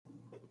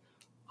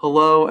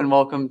Hello and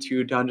welcome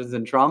to Dungeons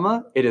and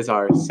Drama. It is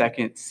our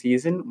second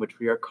season, which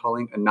we are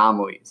calling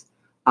Anomalies.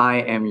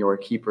 I am your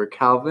keeper,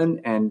 Calvin,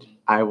 and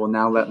I will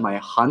now let my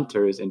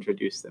hunters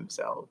introduce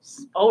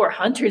themselves. Oh, we're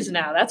hunters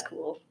now. That's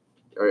cool.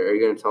 Are you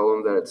going to tell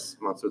them that it's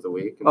Monster of the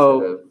Week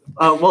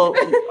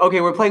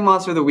Okay, we're playing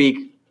Monster of the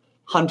Week.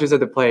 Hunters are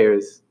the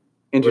players.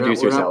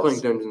 Introduce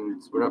yourselves.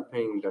 We're not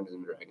playing Dungeons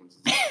and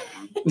Dragons.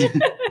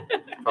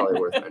 Probably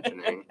worth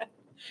mentioning.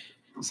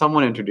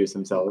 Someone introduce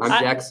themselves. I'm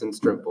Jackson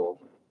Strimple.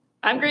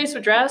 I'm Grace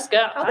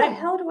Wadraska. How the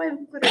hell do I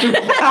have glitter?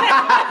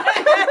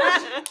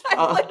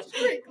 Like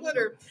straight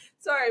glitter.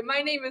 Sorry,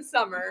 my name is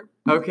Summer.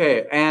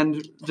 Okay,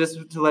 and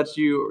just to let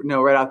you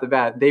know right off the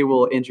bat, they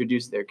will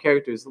introduce their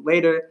characters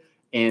later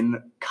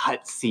in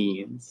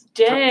cutscenes.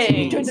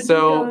 Dang.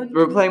 So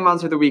we're playing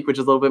Monster of the Week, which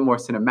is a little bit more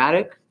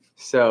cinematic.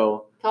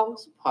 So Tell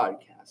us a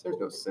podcast. There's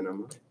no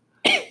cinema.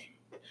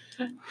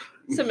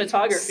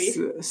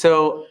 Cinematography.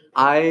 So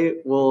I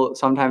will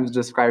sometimes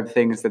describe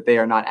things that they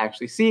are not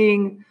actually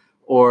seeing,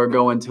 or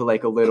go into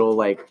like a little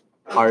like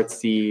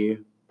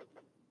artsy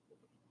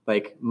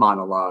like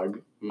monologue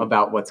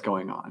about what's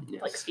going on.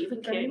 Yes. Like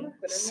Stephen King.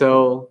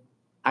 So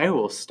I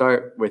will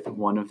start with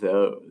one of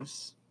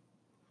those.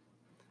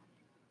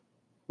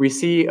 We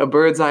see a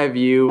bird's eye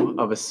view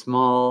of a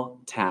small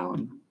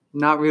town.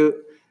 Not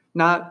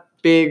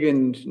big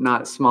and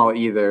not small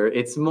either.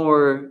 It's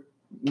more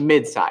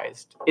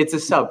mid-sized. It's a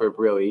suburb,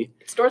 really.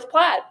 It's North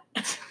Platte.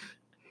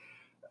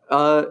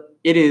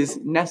 It is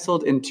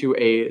nestled into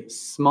a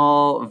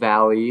small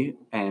valley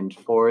and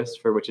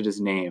forest for which it is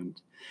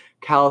named.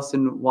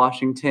 Callison,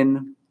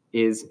 Washington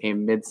is a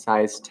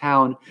mid-sized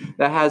town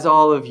that has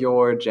all of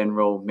your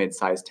general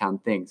mid-sized town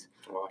things.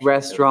 Washington.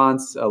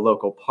 Restaurants, a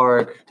local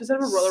park. Does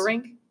that have a roller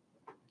rink?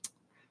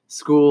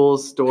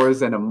 Schools,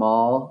 stores, and a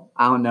mall.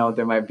 I don't know.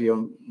 There might be a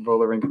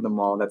roller rink in the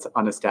mall that's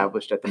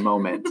unestablished at the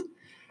moment.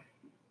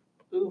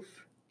 Oof.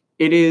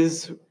 It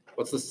is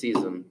What's the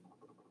season?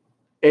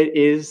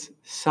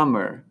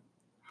 summer.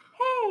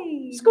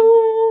 Hey!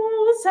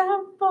 School's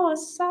out for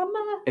summer.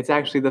 It's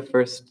actually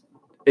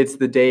it's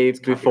the day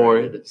before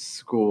copyrighted.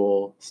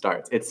 school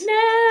starts. It's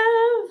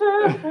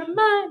Never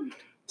mind.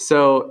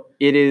 So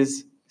it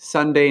is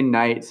Sunday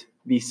night.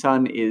 The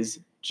sun is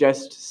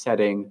just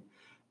setting,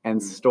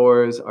 and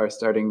stores are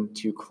starting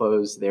to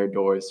close their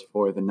doors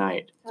for the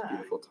night. It's a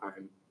beautiful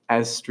time.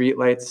 As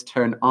streetlights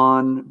turn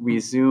on, we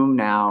zoom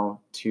now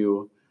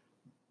to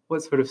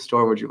what sort of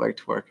store would you like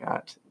to work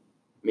at?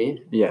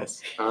 Me?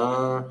 Yes.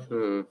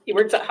 He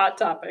works at Hot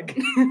Topic.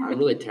 I'm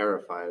really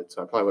terrified,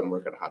 so I probably wouldn't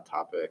work at a Hot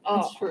Topic.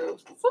 Oh, True.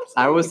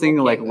 I was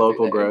thinking like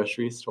local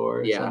grocery store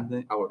or Yeah,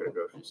 something. I'll work at a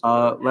grocery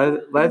store.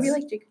 Let's Be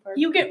like Jacob Park.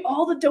 You get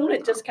all the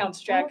donut discounts,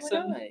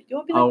 Jackson. Oh my God. You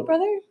want to be like Oh. your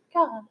brother?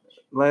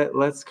 God.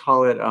 let's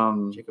call it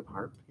Jacob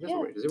Harp?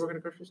 Yeah. Does he work at a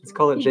grocery store? let's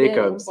call it He did at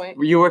one Jacobs. point.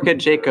 You work at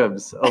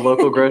Jacobs, a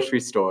local grocery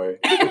store.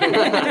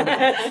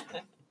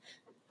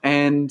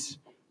 And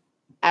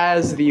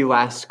as the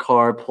last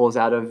car pulls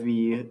out of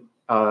the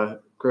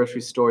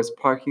grocery store's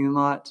parking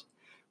lot,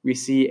 we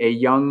see a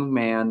young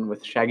man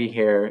with shaggy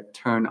hair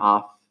turn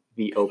off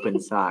the open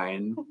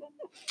sign.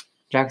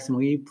 Jackson,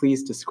 will you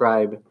please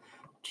describe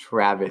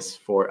Travis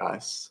for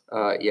us?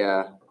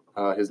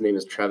 His name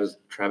is Travis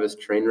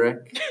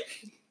Trainwreck.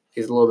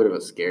 He's a little bit of a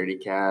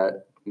scaredy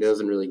cat. He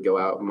doesn't really go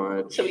out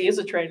much. So he is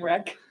a train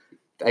wreck.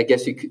 I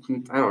guess you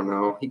could, I don't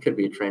know. He could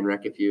be a train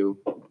wreck if you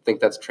think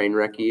that's train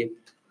wrecky.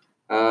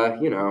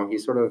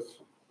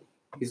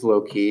 He's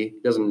low key. He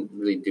doesn't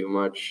really do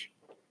much.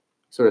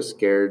 Sort of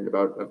scared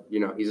about,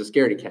 he's a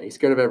scaredy cat. He's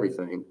scared of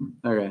everything.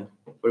 Okay.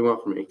 What do you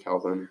want from me,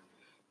 Calvin?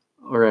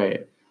 All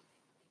right.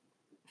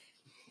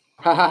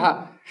 Ha ha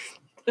ha.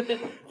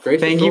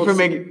 Thank you for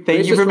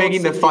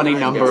making the funny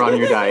number on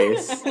your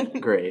dice,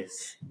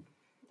 Grace.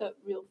 That's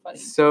real funny.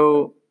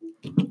 So,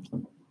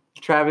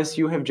 Travis,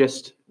 you have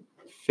just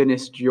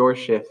finished your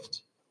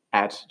shift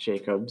at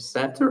Jacobs.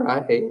 That's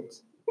right.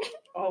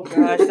 Oh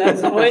gosh,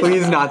 that's the voice.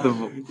 Please not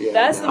the. Yeah.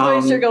 That's the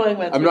voice you're going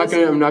with. I'm not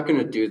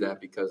gonna do that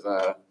because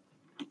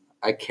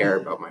I care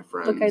about my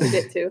friends. Look, I did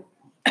it too.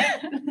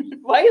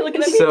 Why are you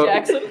looking at me, So-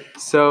 Jackson?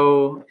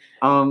 So,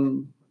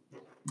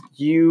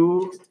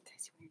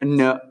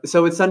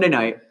 so it's Sunday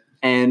night,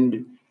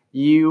 and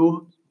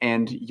you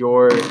and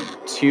your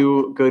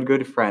two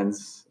good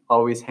friends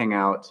always hang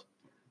out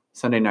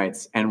Sunday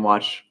nights and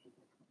watch.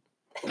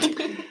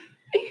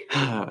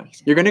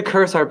 You're gonna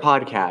curse our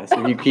podcast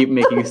if you keep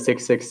making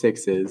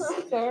 666s.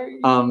 Sorry.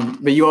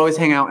 But you always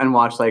hang out and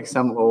watch like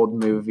some old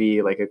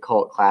movie, like a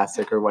cult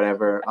classic or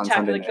whatever on Attack of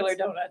Sunday the nights. Killer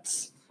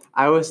Donuts.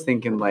 I was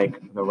thinking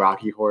like the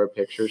Rocky Horror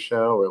Picture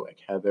Show or like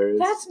Heathers.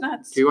 That's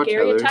not Do you watch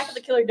scary. Heathers? Attack of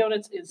the Killer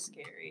Donuts is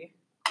scary.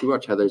 If you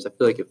watch Heathers, I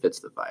feel like it fits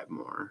the vibe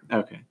more.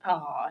 Okay,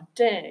 Aw,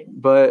 dang.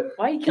 but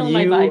Why are you killing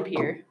my You- vibe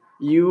here?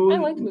 you I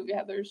like the movie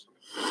Heathers.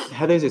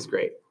 Heathers is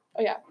great.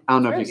 Oh yeah. I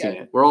don't know if Very you've seen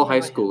good. it. We're all high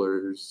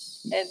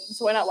schoolers. And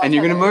so why not watch And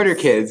you're gonna Heathers? murder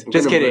kids. I'm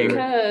Just gonna kidding.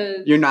 murder.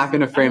 Because You're not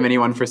gonna frame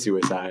anyone for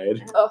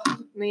suicide. Oh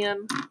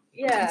man.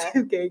 Yeah.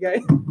 Gay guy.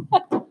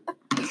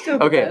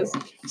 Still Okay. does.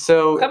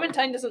 So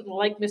Clementine doesn't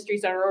like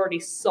mysteries that are already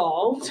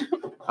solved.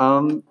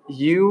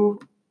 you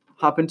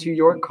hop into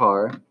your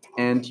car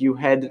and you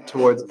head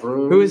towards.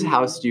 Vroom. Whose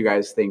house do you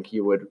guys think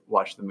you would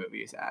watch the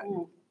movies at?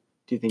 Ooh.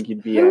 Do you think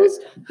you'd be at?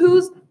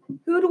 Who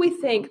do we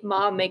think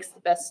mom makes the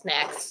best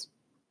snacks?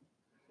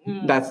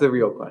 Mm. That's the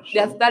real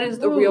question. That is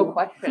the real Ooh,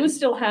 question. Who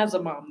still has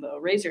a mom though?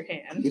 Raise your Who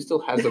hand. still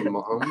has a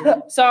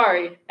mom?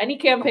 Sorry, any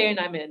campaign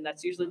I'm in,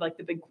 that's usually like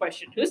the big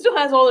question. Who still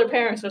has all their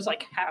parents? So it's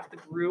like half the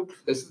group.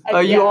 This, Oh,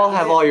 you Yeah. all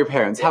have all your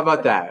parents. How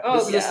about that?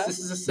 Oh, this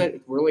is a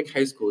set. We're like high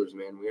schoolers,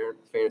 man. We aren't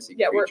fantasy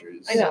Yeah, we're-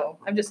 creatures. I know.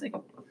 I'm just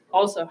thinking.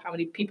 Also, how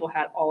many people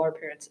had all our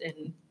parents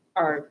in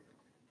our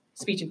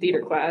speech and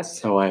theater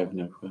class? Oh, I have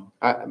no clue.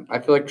 I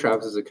feel like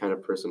Travis is the kind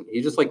of person.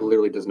 He just like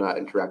literally does not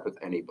interact with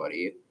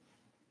anybody.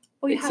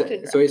 well, you have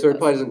to. So he interact with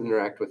probably us. doesn't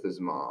interact with his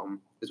mom.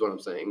 Is what I'm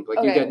saying. Like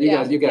Okay, you yeah,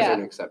 guys yeah. are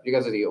an exception. You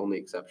guys are the only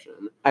exception.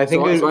 I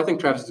think. So I think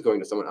Travis is going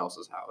to someone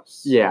else's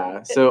house.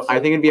 Yeah. So I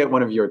think it'd be at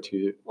one of your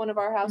two, one of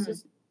our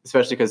houses.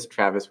 especially because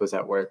Travis was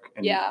at work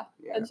and Yeah.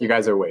 Yeah. you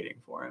guys are waiting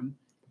for him.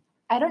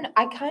 I don't know.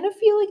 I kind of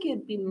feel like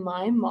it'd be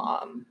my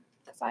mom.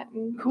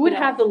 Who would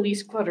have the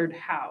least cluttered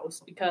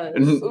house? Because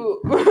Ooh.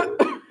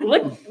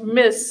 look,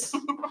 Miss,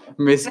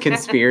 Miss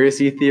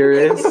Conspiracy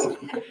Theorist.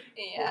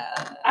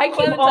 Yeah. I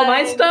keep all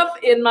my Clementine. stuff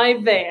in my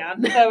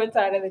van.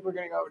 Clementine, I think we're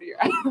gonna go over to your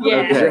house.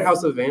 Yeah. Is your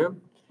house a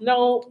van?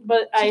 No,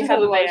 but She I just have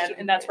has a a large van, shipping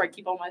and that's where I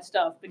keep all my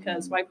stuff.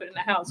 Because why put it in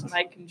a house when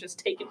I can just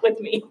take it with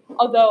me?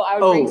 Although I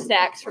would bring Oh.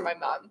 snacks for my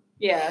mom.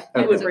 Yeah, I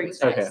Okay. would bring Okay.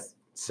 snacks.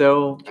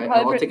 So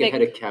I'll take a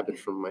head of cabbage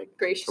from my.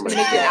 Gracious, For my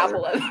make your daughter.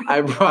 apple.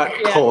 I brought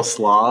Yeah.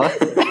 coleslaw.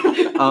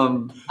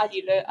 I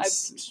need it. I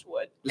S- just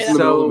would. Just in the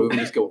middle of the So- movie,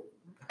 just go.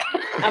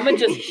 I'm gonna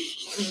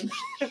just.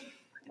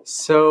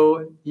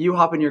 So you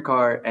hop in your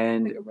car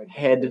and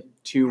head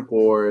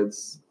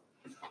towards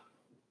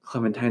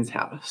Clementine's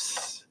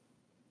house.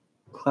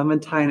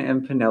 Clementine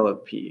and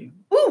Penelope.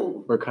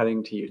 Ooh. We're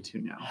cutting to you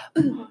two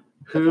now.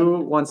 Who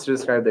wants to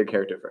describe their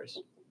character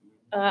first?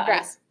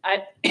 Grass.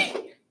 I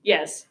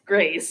yes,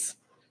 Grace.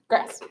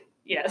 Grass.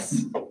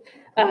 Yes.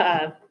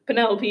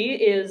 Penelope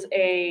is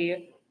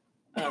a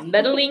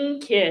meddling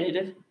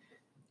kid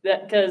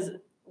that because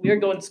we're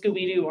going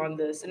Scooby Doo on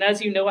this, and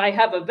as you know, I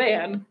have a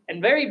van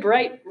and very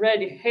bright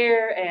red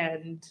hair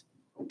and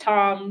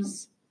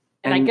Toms,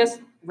 and I And- guess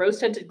rose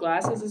tinted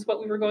glasses is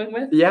what we were going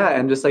with. Yeah,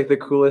 and just like the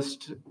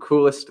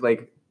coolest,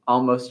 like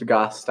almost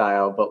goth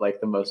style, but like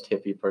the most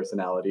hippie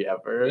personality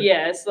ever.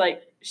 Yes,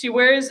 like she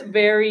wears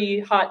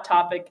very hot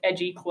topic,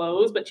 edgy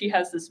clothes, but she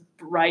has this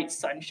bright,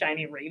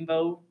 sunshiny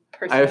rainbow I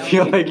personality.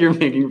 feel like you're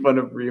making fun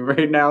of Reem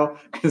right now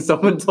because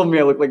someone told me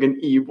I look like an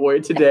e-boy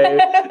today,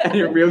 and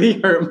it really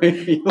hurt my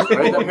feelings.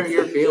 Why did that hurt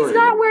your feelings? He's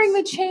not wearing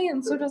the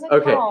chain, so it doesn't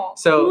Okay, count.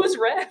 so Who's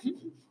red?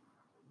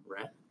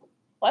 Rat?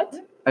 What?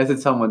 I said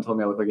someone told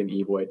me I look like an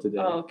e-boy today.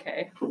 Oh,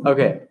 okay.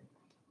 Okay,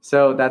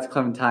 so that's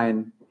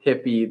Clementine,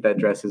 hippie that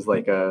dresses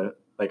like a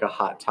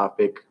hot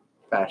topic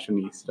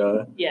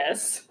fashionista.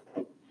 Yes.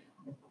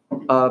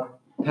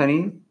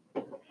 Penny.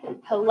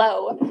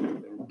 Hello.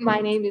 My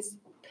name is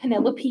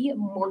Penelope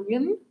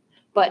Morgan,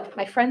 but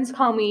my friends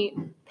call me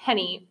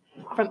Penny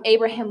from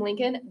Abraham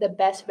Lincoln, the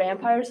best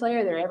vampire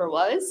slayer there ever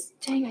was.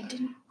 Dang, I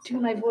didn't do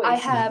my voice. I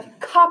have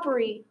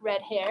coppery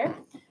red hair,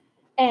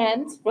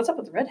 and What's up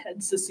with the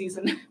redheads this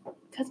season?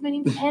 because my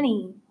name's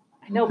Penny.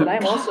 I know, but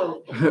I'm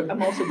also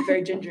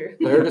very ginger.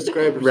 Let her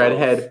describe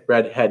herself.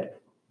 redhead,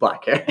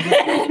 black hair,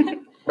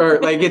 or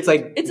like it's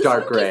like It's a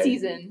dark spooky gray.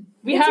 season.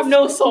 We It's have a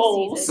no spooky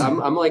souls.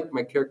 season. I'm like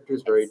my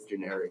character's very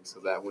generic, so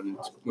that when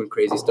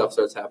crazy stuff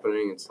starts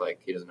happening, it's like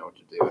he doesn't know what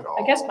to do at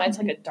all. I guess mine's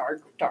like a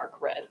dark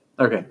red.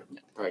 Okay,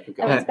 All right, keep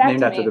Oh, going. it's back named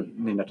to after me.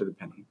 named after the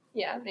penny.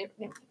 Yeah, named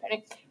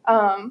Penny.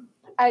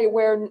 I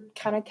wear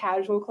kind of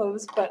casual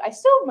clothes, but I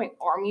still have my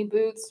army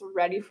boots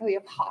ready for the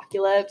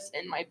apocalypse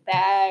in my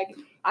bag.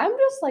 I'm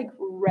just like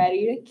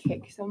ready to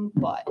kick some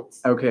butt.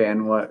 Okay,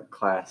 and what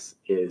class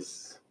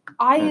is?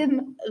 I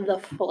am the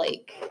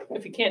flake.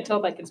 If you can't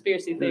tell by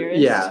conspiracy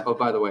theorists. Yeah. Oh,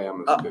 by the way,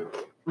 I'm a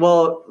spook.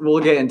 Well, we'll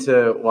get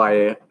into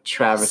why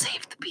Travis.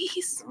 Save the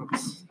bees.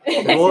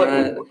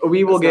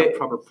 We will That's get. not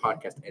proper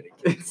podcast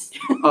etiquette.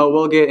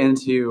 We'll get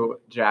into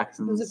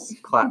Jackson's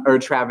class or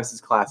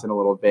Travis's class in a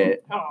little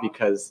bit Aw.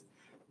 because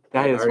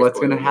that is Already what's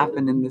going to spoiled it.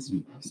 happen in this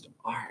first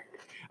arc.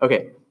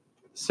 Okay,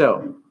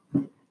 so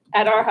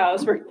At our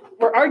house, we're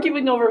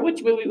arguing over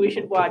which movie we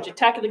should watch: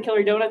 Attack of the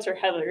Killer Donuts or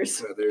Heathers.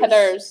 So there's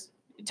Heathers.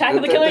 Attack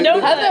of the The- Killer the-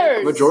 Donuts.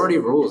 Heathers. Majority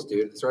rules,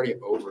 dude. It's already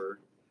over.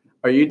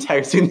 are you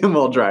texting them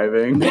while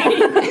driving?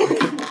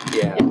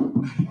 Yeah.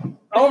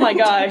 Oh my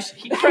gosh,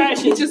 he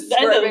crashes. He's just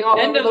end swerving all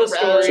of over the the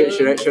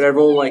story. road. Should I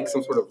roll like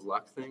some sort of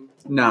luck thing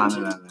No.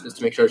 just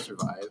to make sure I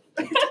survive?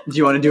 Do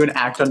you want to do an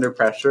act under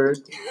pressure?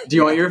 Do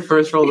you want your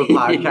first roll of the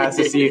podcast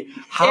to see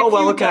how If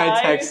well you can I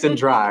die- text and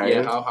drive?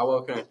 Yeah. How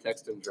well can I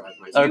text and drive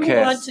myself? You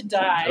Okay. want to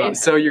die.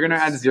 So you're gonna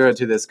add 0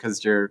 to this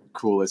because your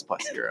cool is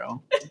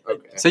 +0.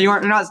 Okay. So you're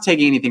not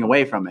taking anything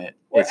away from it.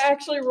 We're It's-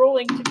 actually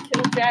rolling to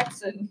kill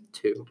Jackson.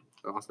 2.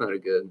 Oh, that's not a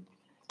good.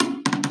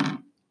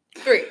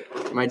 3.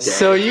 My dad.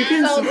 So you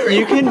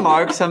Celebrate. can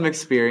mark some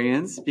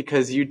experience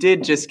because you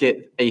did just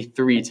get a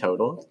 3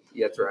 total.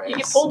 Yeah, that's right. You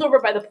get pulled over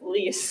by the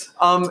police.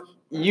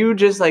 you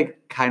just like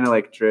kind of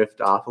like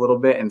drift off a little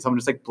bit, and someone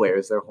just like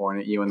blares their horn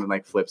at you and then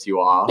like flips you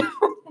off,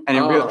 and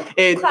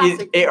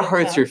Classic it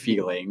hurts Motel. your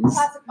feelings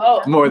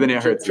Oh, more than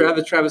it hurts.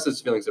 you.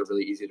 Travis's feelings are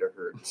really easy to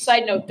hurt.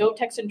 side note: don't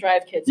text and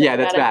drive, kids. Yeah,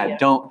 that's a bad.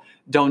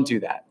 Don't do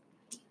that.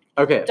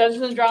 Okay,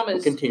 Dungeons and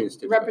Dramas Continues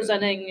to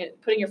representing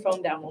putting your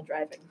phone down while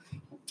driving.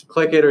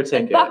 click it or And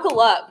take it. buckle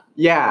up.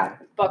 Yeah.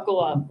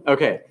 Buckle up.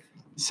 Okay.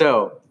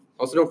 So.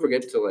 Also, don't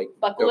forget to like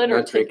Buckle in or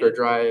not drink or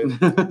ticket.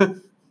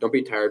 drive. Don't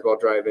be tired while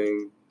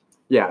driving.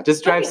 Yeah,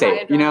 just drive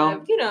safe. You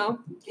know.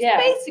 Just Yeah.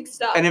 basic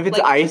stuff. And if it's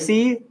like,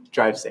 icy,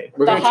 drive safe.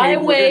 We're The gonna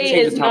change- we're gonna highway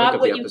change is the topic not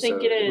of what the you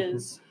think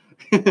episode.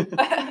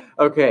 it is.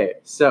 Okay,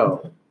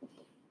 so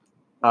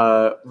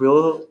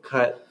we'll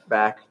cut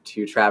back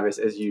to Travis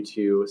as you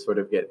two sort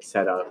of get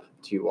set up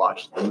to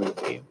watch the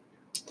movie.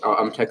 Oh,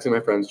 I'm texting my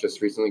friends.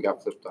 Just recently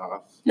got flipped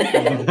off.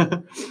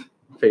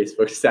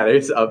 Facebook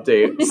status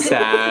update.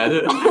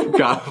 Sad.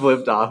 Got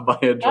flipped off by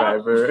a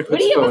driver. What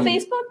do you have on Phone-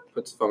 Facebook?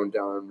 Puts phone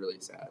down. Really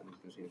sad.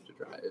 Continues to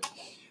drive.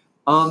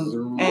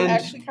 I'm And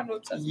actually kind of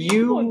obsessed. you-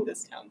 People in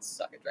this town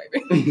suck at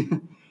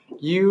driving.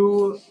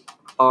 you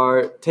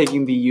are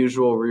taking the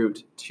usual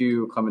route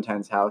to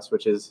Clementine's house,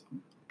 which is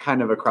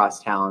kind of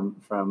across town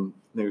from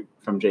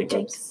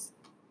Jacob's.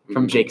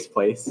 From Jake's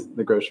place,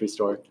 the grocery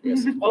store.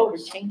 Yes. Oh,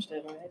 we changed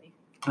it already.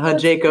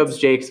 Jacob's,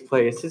 Jake's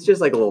place. It's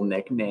just like a little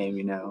nickname,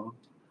 you know.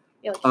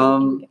 Yeah,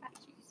 like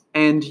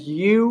And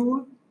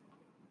you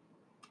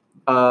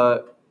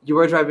are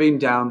driving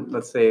down,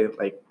 let's say,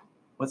 like,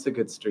 what's a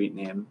good street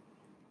name?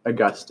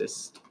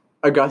 Augustus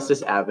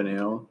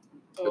Avenue.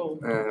 Oh,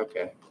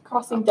 Okay.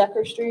 crossing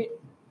Decker Street.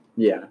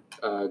 Yeah.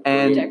 Green,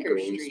 And- Decker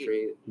Green Street.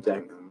 Street.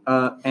 Deck.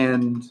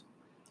 And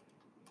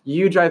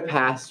you drive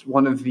past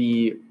one of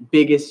the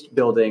biggest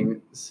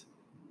buildings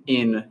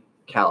in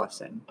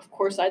Callison. of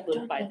course I'd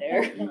live by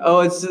there. Oh,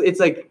 it's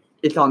like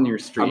it's on your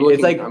street. I'm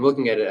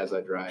looking at it as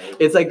I drive.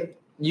 It's like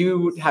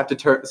you have to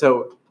turn.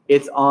 So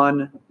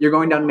you're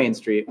going down Main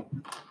Street,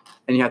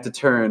 and you have to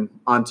turn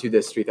onto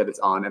this street that it's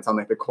on. It's on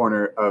like the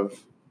corner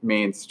of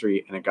Main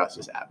Street and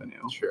Augustus Avenue,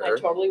 I Sure.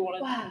 totally want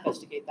to Wow.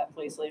 investigate that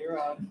place later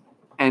on.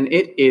 and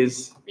it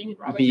is You need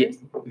Robert the Grace?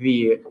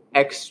 the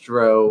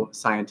Extro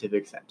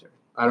Scientific Center.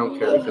 I don't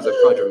care because I've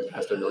probably driven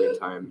past it a million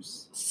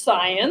times.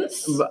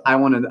 Science. But I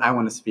want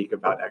to speak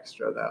about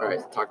Extra though. All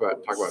right, talk about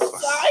it.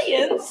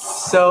 Science.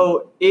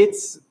 So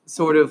it's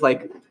sort of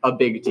like a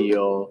big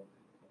deal.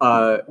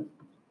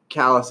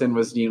 Callison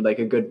was deemed like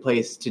a good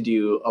place to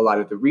do a lot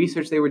of the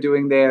research they were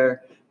doing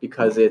there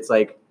because it's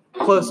like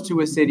close to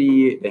a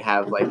city. They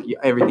have like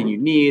everything you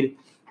need,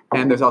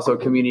 and there's also a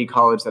community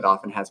college that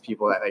often has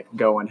people that like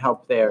go and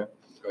help there.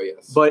 Oh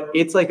yes. But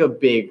it's like a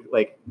big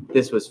like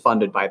this was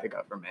funded by the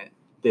government.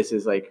 This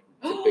is like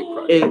It's a big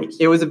project.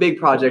 it was a big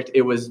project.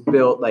 It was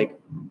built like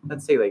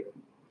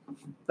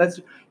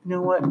you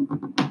know what?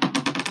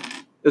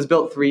 It was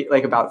built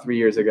about 3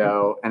 years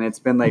ago, and it's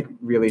been like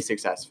really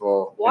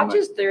successful. and, Watch like,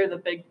 as they're the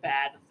big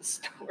bad of the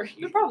story.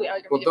 You probably are.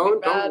 Well, gonna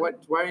don't.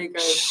 Why are you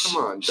guys?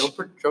 Come on! Don't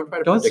try to Don't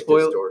predict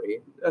spoil- the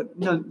story.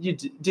 no, you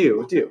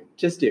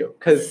just do.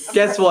 Because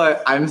guess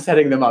what? I'm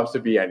setting them up to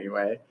be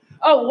anyway.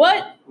 Oh,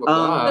 what?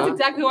 Well, That's duh.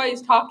 exactly why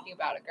he's talking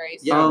about it,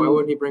 Grace. Yeah. Why Um,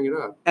 wouldn't he bring it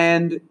up?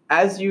 And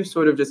as you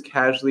sort of just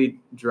casually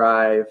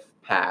drive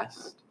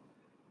past,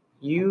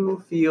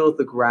 you feel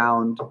the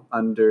ground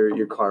under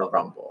your car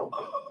rumble.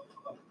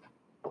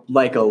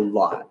 Like a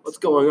lot. What's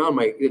going on?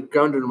 The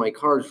ground under my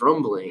car is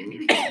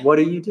rumbling. What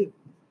do you do?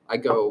 I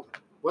go.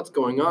 What's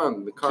going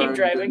on? The car. Keep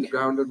driving. The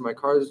ground under my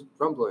car is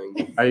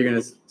rumbling. Are you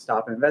going to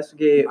stop and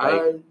investigate?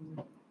 Keep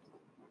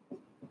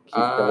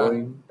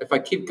going? If I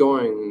keep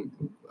going,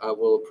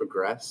 will it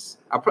progress?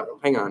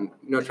 Hang on.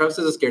 No, Travis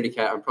is a scaredy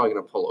cat. I'm probably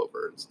gonna pull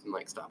over and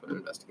like stop and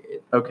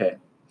investigate. Okay.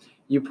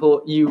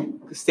 You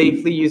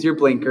safely use your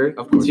blinker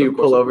Of course, to of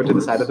course, pull of over to the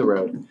course. side of the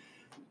road.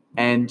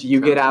 And you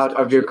get Travis out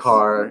is of your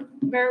cautious.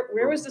 car.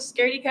 Where was the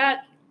scaredy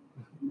cat?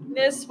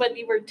 This when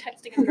you were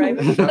texting and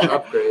driving. Shut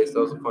up, Grace. That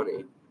was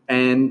funny.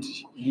 And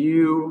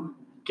you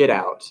get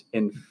out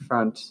in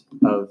front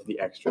of the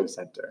Extra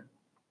Center.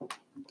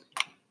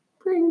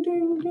 Ding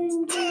ding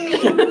ding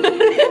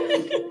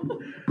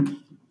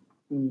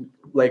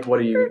Like, what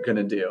are you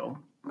gonna do?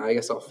 I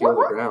guess I'll feel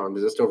the ground.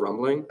 Is it still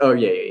rumbling? Oh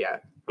yeah.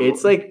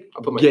 It's like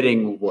I'll put my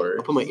getting worse.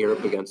 I'll put my ear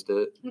up against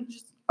it.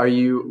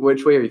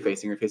 Which way are you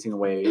facing? Are you facing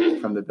away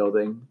from the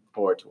building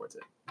or towards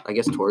it? I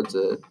guess towards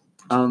it.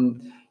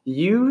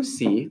 You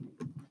see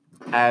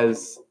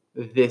as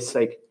this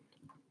like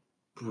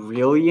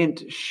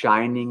brilliant,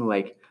 shining,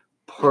 like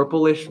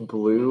purplish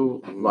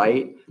blue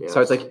light Yes.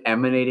 starts like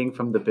emanating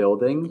from the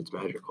building. It's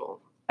magical.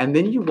 And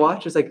then you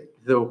watch as like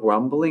the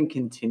rumbling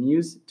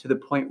continues to the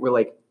point where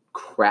like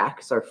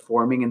cracks are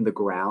forming in the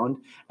ground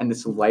and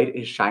this light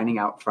is shining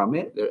out from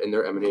it.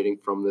 They're emanating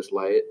from this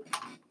light.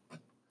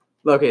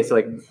 Okay, so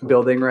like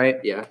building, right?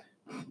 Yeah.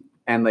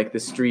 And like the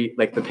street,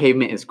 like the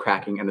pavement is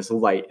cracking and this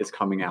light is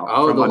coming out.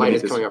 Oh, from the light underneath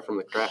is this- coming out from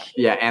the crack.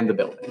 Yeah, and the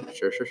building.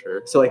 Sure.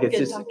 So like it's Getting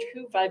just, Doctor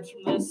Who vibes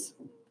from this.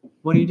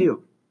 what do you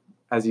do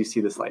as you see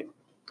this light?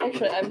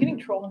 Actually, I'm getting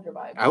troll hunter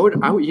vibes. I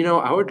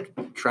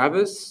would,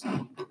 Travis,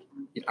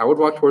 I would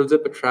walk towards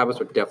it, but Travis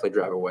would definitely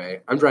drive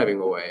away. I'm driving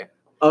away.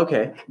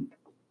 Okay.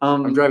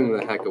 I'm driving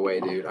the heck away,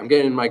 dude. I'm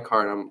getting in my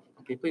car and I'm.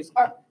 Can you please?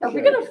 Are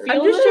we gonna feel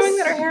I'm just showing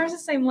this? that our hair is the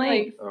same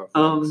length.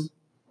 Oh, thanks.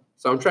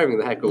 So I'm driving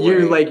the heck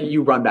away.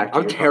 You run back to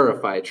I'm your car.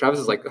 terrified. Travis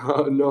is like,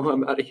 oh no,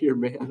 I'm out of here,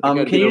 man. I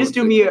gotta Can get you over just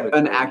do to me the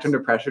an place. act under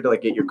pressure to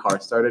like get your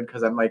car started?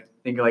 Because I'm like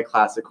thinking like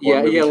classic horror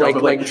Yeah, movie yeah, trope like-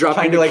 of, like dropping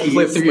trying to the like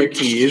flip keys, through your like-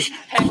 keys.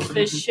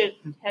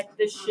 Heck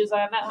this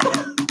shizam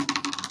out.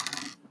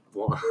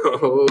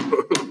 Whoa.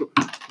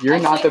 You're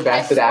not the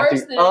best at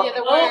acting. Oh,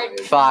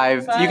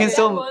 5. You can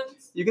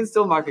Five.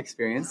 still mark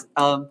experience.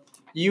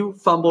 You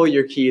fumble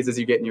your keys as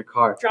you get in your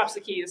car, Drops the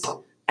keys.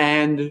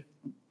 and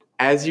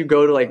as you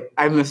go to like,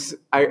 are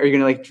you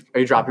gonna like, are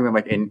you dropping them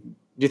like in? Do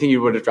you think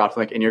you would have dropped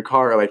them like in your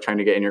car or like trying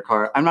to get in your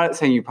car? I'm not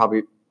saying you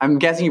probably. I'm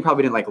guessing you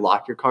probably didn't like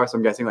lock your car, so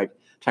I'm guessing like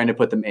trying to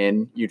put them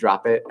in. You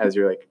drop it as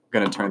you're like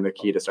gonna turn the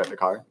key to start the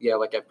car. Yeah,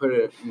 like I put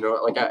it,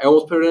 like I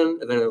almost put it in,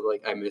 and then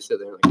like I missed it.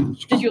 Then like,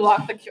 Did you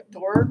lock the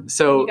door?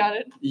 So You got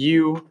it.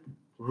 you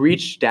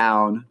reach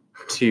down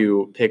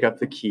to pick up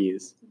the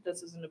keys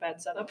This isn't a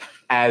bad setup.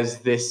 as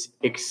this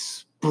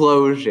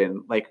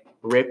explosion like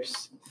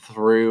rips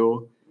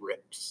through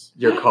rips.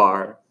 your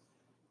car,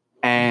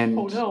 and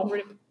Oh no.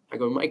 I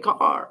go in my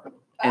car.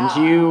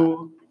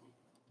 you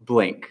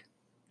blink.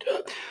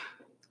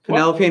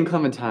 Penelope and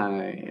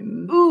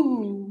Clementine.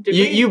 Ooh. Did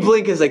You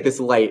blink as like this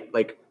light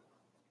like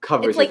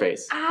covers It's your like,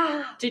 face.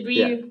 Did we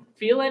Yeah.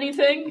 feel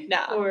anything?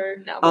 No. Or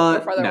No,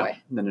 we're farther no, away.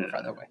 No.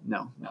 Farther away.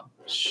 No.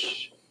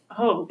 Shh.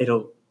 oh,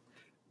 It'll.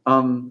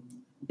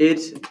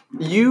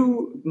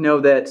 You know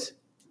that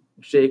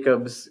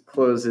Jacob's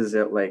closes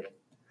at like,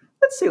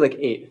 let's say like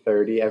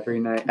 8:30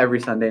 every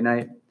Sunday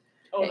night.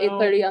 oh no.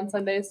 8:30 on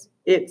Sundays.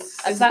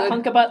 It's Is that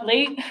hunk about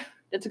late?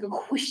 That's a good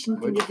question.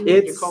 What'd to do. you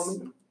It's- call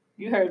me?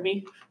 You heard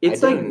me.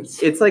 it's I like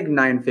didn't. it's like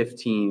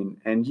 9:15,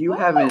 and you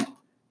haven't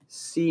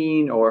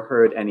seen or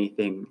heard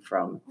anything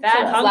from. That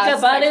Sure. hunk Last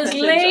about text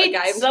is message, a late.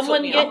 guy put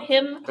Someone me get off.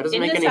 him That doesn't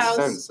in make his any house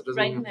sense. That doesn't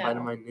right even apply now.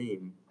 to my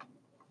name.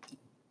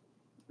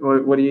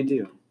 What do you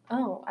do?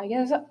 Oh, I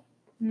guess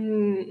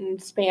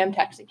spam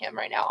texting him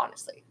right now.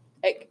 Honestly,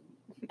 like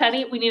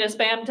Penny, we need a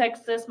spam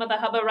text this mother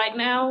hubba right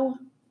now.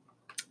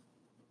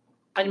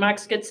 On your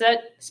marks, get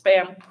set,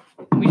 spam.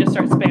 We just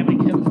start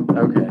spamming him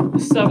Okay.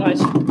 so much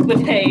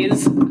with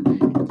haze,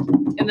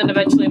 and then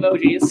eventually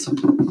emojis.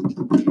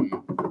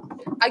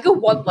 I go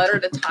one letter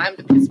at a time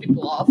to piss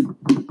people off,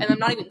 and I'm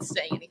not even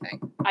saying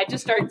anything. I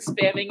just start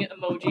spamming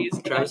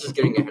emojis. Travis is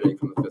getting a headache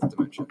from the 5th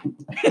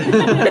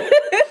dimension.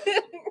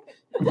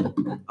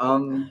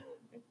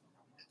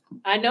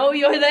 I know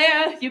you're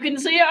there. You can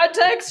see our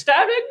text.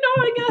 I'm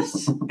ignoring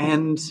us.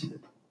 And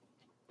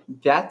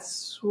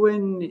that's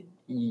when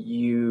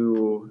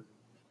you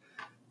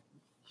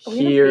Are we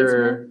in a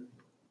hear.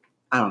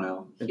 I don't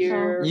know.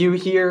 Hear- You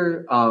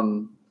hear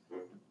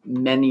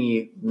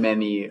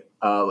many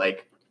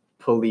like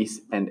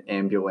police and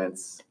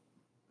ambulance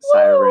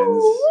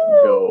sirens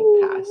go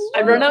past.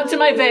 I run out to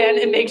my van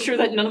and make sure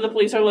that none of the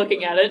police are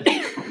looking at it.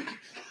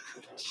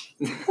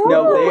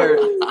 No,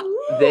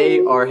 they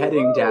are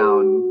heading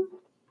down.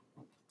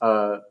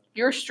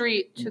 Your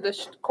street to the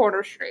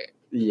corner street.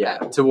 Yeah,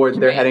 towards.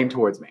 They're Maine. heading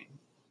towards Maine.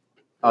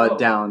 Oh.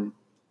 Down,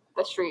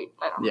 The street.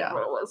 I don't Yeah. know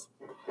what it was.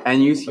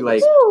 and you see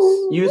like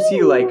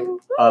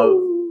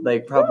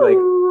probably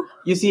like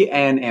you see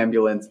an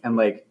ambulance and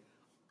like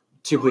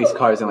 2 police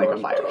cars and like a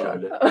fire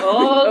truck.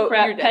 Oh, you're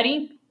crap. dead.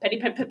 Penny,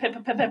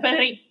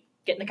 Penny.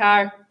 Get in the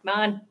car. Come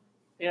on.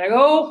 You gotta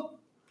go.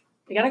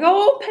 You gotta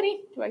go,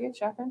 Penny. Do I get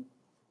shotgun?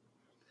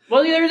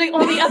 Well, you're the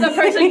only other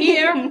person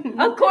here.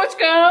 Of course,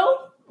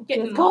 girl.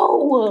 Getting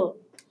Go.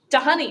 to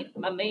Honey,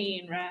 my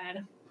main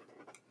ride.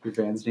 Your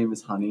van's name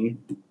is Honey.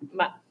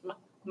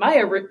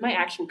 My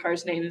actual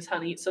car's name is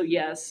Honey, so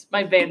yes,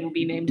 my van will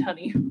be named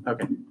Honey.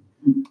 Okay.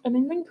 I'm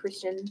in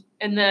Christian.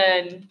 And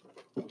then,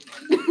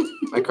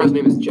 My car's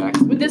name is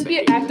Jackson. would this be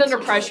an act under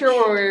pressure,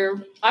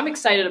 or I'm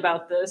excited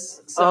about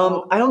this?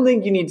 So I don't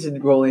think you need to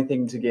roll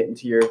anything to get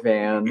into your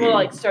van. we'll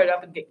like start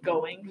up and get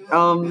going.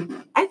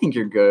 I think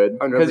you're good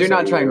because you're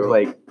not 100% trying to you.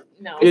 like.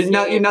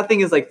 No,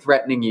 Nothing is like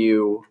threatening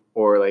you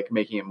or like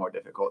making it more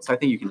difficult. So I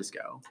think you can just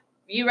go.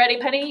 You ready,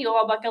 Penny? You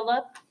all buckled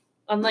up?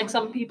 Unlike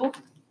some people.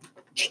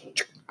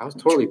 I was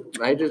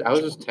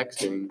just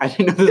texting. I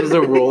didn't know this was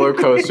a roller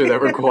coaster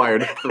that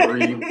required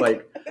 3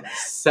 like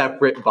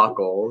separate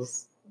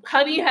buckles.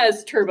 Honey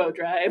has turbo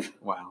drive.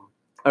 Wow.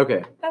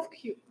 Okay. That's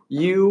cute.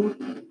 You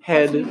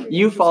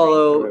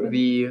follow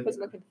the Was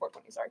looking for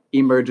 420. Sorry.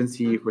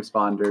 emergency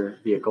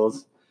responder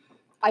vehicles.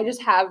 I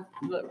just have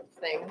the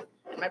thing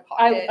in my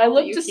pocket. I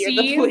look that you to hear see-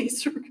 the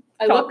police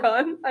I look. talk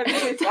on. I'm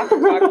police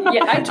talking.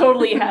 Yeah, I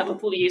totally have a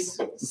police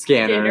scanner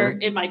Scanner.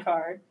 in my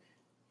car,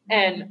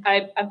 and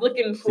I'm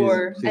looking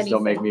for. Please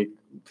don't make me.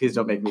 Please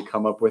don't make me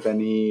come up with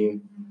any.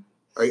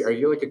 Are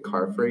you like a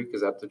car freak? Is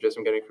that the gist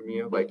I'm getting from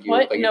you? Like you,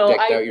 What? like you No, decked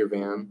I- out your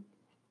van?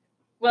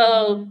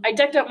 Well, I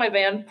decked out my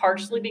van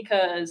partially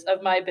because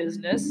of my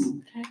business,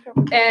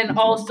 and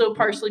also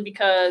partially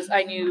because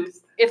I knew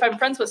if I'm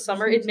friends with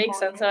Summer, it makes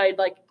sense that I'd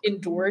like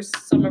endorse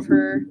some of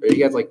her. Are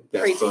you guys like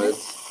best Craziness.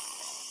 buds?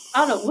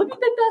 I don't know. Would we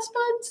be best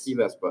buds? You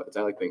best buds.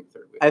 I like being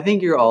third wheel. I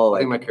think you're all I like.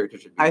 think my character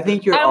should be. I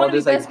think you're I all wanna be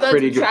just like best buds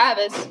pretty with good.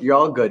 Travis. You're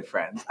all good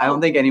friends. I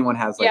don't think anyone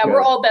has like. Yeah, a-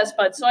 we're all best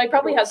buds, so I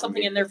probably have For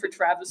something me. in there for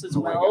Travis as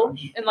Oh my well.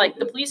 gosh. And like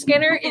the police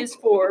scanner is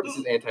for This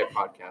is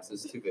anti-podcast.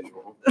 This is too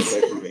visual.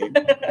 Away from me.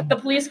 the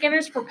police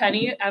scanner's for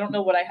Penny. I don't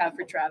know what I have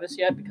for Travis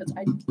yet because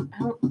I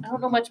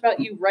don't know much about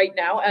you right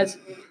now as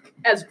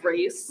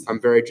Grace. I'm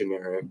very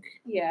generic.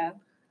 Yeah,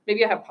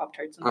 maybe I have Pop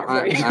Tarts in there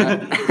for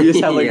you. You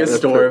just have like Yeah, a that's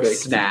store of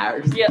perfect.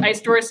 snacks. Yeah, I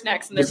store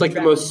snacks in there. It's for like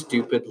the Travis. most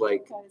stupid,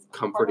 like Guys, I'm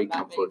comforting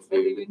part of comfort Matt Mates, I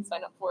didn't food. even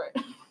sign up for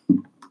it.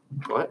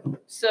 What?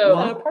 So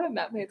I'm part of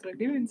Matt Mates, but I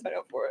didn't even sign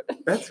up for it.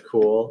 That's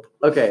cool.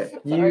 Okay,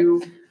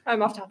 you.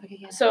 I'm off topic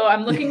again. So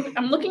I'm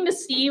looking to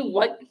see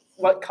what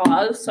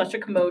caused such a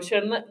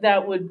commotion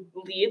that would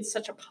lead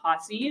such a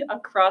posse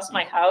across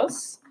my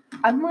house.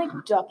 I'm like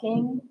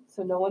ducking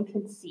so no one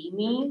can see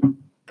me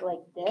like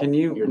this. Can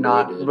you You're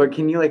not? muted. But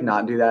can you like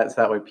not do that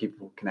so that way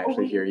people can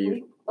actually hear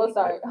you? Oh,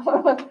 sorry.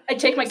 I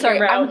take my Sorry,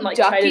 camera out I'm and like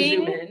try to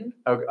zoom ducking. in.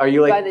 Okay, are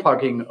you By like the-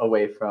 parking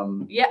away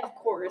from? Yeah, of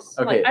course.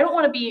 Okay. Like I don't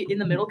want to be in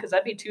the middle because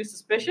that'd be too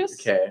suspicious.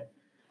 Okay.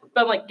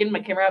 But I'm like getting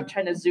my camera out,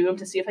 trying to zoom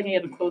to see if I can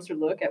get a closer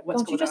look at what's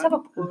Don't going you just on.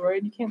 have a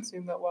Polaroid? You can't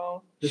zoom that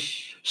well.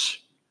 Shh.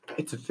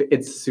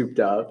 It's souped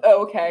up.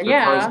 Oh, okay. The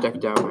Yeah. car's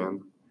decked out,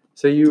 man.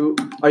 So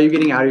are you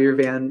getting out of your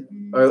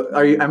van? Or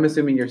are you? I'm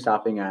assuming you're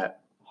stopping at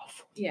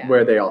Yeah.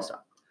 where they all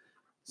stop.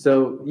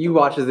 So you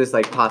watch as this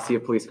like posse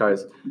of police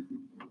cars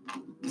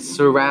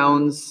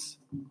surrounds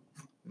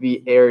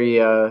the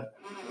area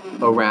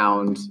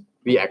around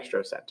the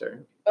extra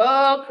center,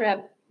 Oh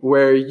crap!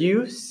 where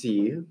you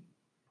see.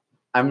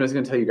 I'm just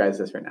gonna tell you guys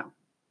this right now.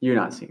 You're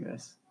not seeing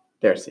this.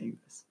 They're seeing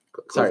this.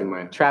 Sorry, Closing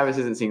my. Travis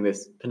isn't seeing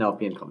this.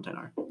 Penelope and Clementine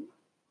are.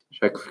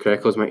 Could I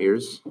close my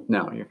ears?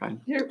 No, you're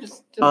fine. Here,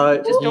 just Uh,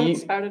 don't you-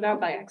 spout it out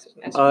by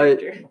accident. As Uh,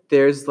 character.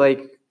 There's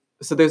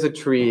there's a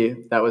tree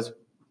that was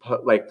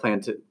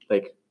planted,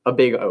 like a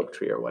big oak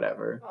tree or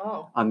whatever,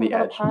 Oh. on What the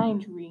about edge, a pine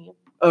tree.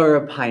 or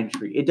a pine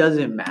tree. It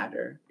doesn't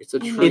matter. It's a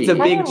Mm, tree. It's a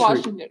kinda big in tree.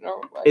 Washington,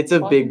 or what? It's a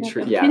big Washington?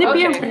 tree. Yeah. Can it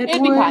be a Okay.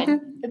 It'd be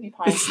pine. It'd be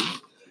pine.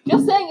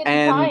 Just saying, it's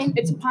And- pine.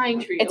 It's a pine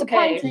tree. It's a okay.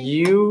 pine tree.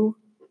 You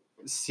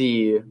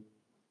see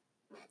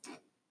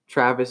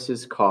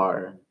Travis's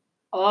car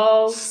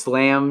Oh.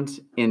 slammed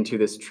into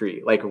this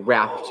tree, like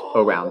wrapped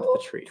around the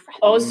tree.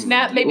 Oh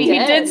snap! Maybe he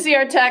Dead. did see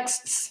our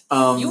texts.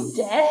 You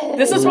dead.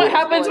 This is what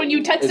happens when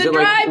you text Is and it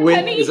like drive, when-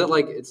 Penny. Is it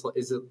like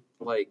Is it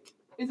like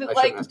Is I it shouldn't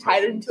like ask tied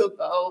questions. into a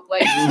bow,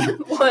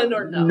 like one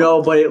or no?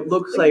 No, but it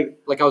looks like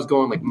I was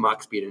going like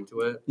Mach speed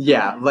into it?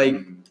 yeah, like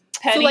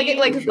Penny. So like it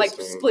like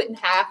Interesting. split in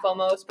half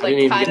almost, I but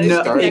didn't like even kind get of to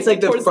no, start. it's like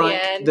the towards front.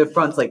 the end. The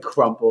front's like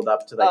crumpled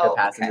up to like Oh, the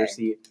passenger okay.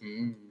 seat,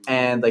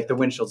 and like the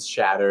windshield's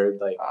shattered,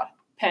 like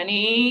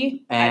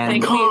Penny. And-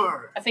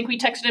 I think we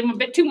texted him a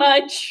bit too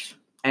much.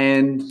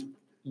 and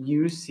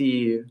you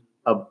see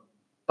a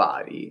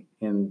body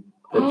in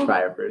the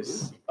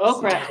driver's. Oh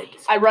crap!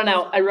 I run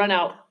out.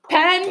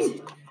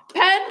 Pen,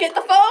 get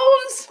the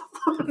phones.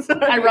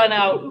 I run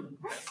out.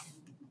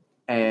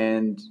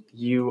 And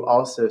you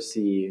also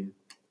see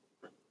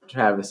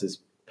Travis's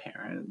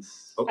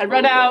parents, I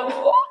run out.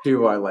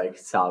 who are like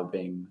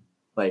sobbing,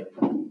 like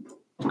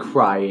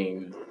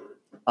crying,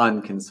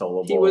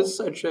 unconsolable. He was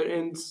such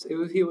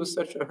he was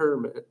such a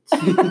hermit.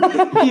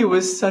 He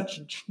was such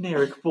a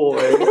generic boy.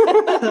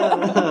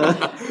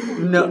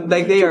 No,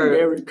 like they are.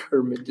 Generic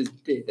hermit is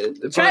dead.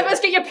 Travis,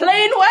 get your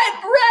plain wet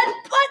red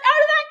butt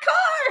out of that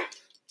car.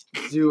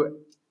 Do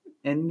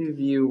any of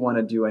you want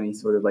to do any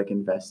sort of like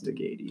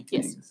investigating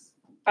Yes. things?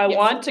 I Yes.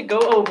 want to go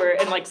over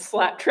and like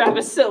slap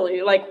Travis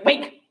silly. Like,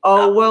 wake.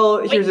 Oh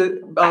well, wait. here's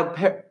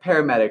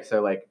paramedics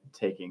are like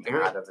taking him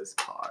out of his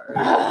car,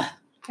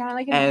 Kind of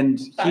like a and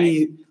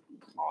he.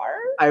 car.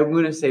 I'm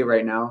gonna say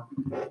right now,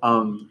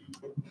 from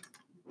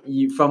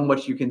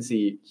what you can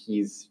see,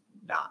 he's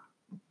not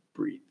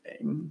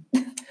breathing.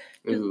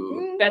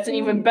 Ooh. That's an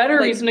even better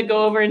reason to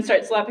go over and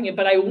start slapping it,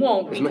 but I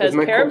won't Is my- because is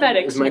my corpse-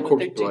 paramedics. Is my know what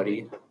corpse they're doing.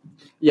 bloody?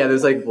 Yeah,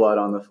 there's like blood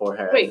on the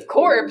forehead. Wait,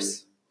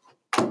 corpse.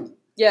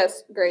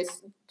 Yes,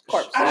 Grace.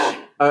 Corpse.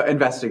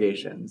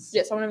 Investigations.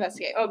 Yes, I want to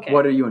investigate. Okay.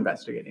 What are you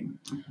investigating?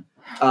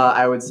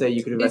 I would say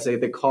you could investigate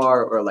the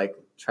car, or like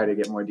try to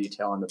get more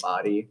detail on the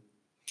body,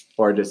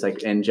 or just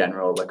like in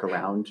general look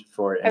around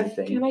for Can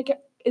anything. I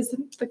get?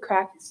 Isn't the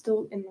crack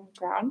still in the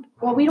ground?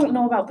 Well, we don't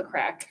know about the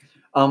crack.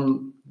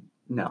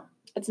 No,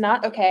 It's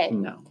not okay.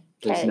 no,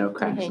 there's Okay. no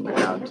cracks in the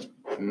ground.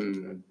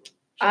 Mm.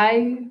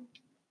 I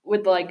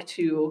would like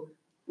to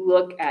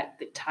look at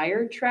the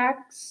tire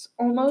tracks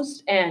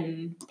almost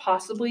and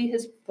possibly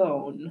his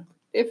phone.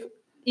 If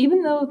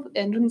even though the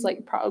engine's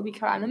like probably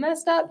kind of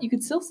messed up, you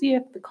could still see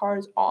if the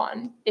car's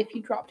on if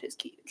he dropped his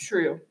keys.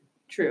 True.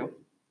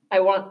 I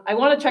want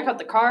to check out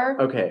the car,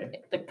 Okay,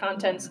 the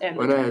contents, and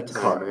One the at a tracks.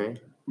 time,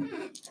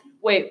 eh?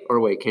 Wait, Or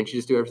wait, can't you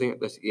just do everything?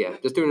 Just do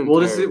an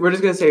we're entire.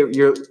 just gonna say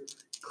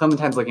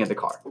Clementine's looking at the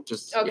car.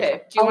 Just okay. yeah.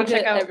 Do you I want to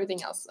check out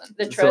everything else then?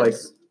 the So, like,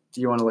 treads?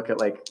 Do you want to look at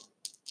like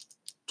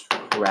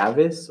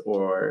Travis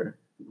or?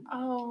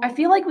 Oh, I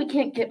feel like we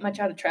can't get much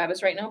out of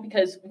Travis right now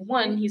because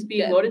one, he's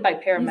being Dead. loaded by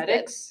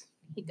paramedics.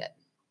 he did.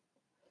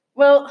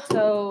 Well,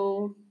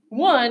 So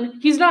one,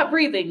 he's not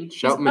breathing.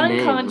 Shout He's my name.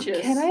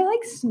 unconscious. can I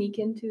like sneak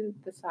into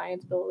the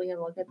science building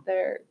and look at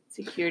their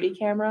security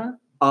camera?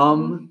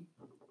 I'm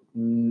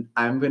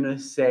gonna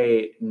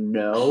say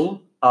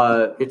no.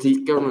 It's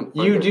government.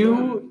 You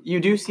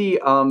do see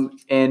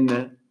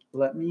and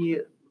let me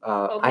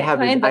Okay, I have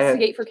Can I his- I have-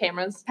 investigate for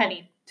cameras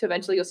Penny. to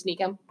eventually go sneak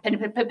him?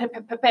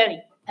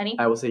 Penny.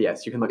 I will say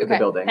yes. You can look at the Okay,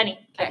 building. Penny.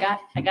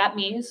 I got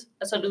me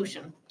a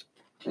solution.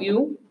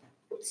 You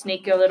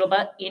sneak your little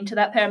butt into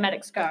that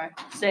paramedic's car.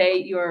 Say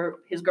you're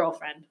his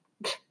girlfriend.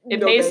 It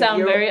No, may thank sound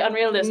you. very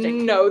unrealistic.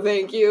 No,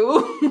 thank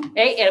you.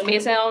 Hey, it may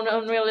sound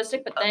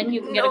unrealistic, but then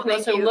you can get No, a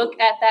thank closer you. look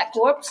at that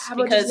corpse How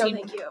about because just no he.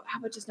 thank you? How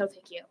about just no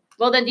thank you?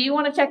 Well, then, do you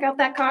want to check out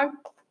that car?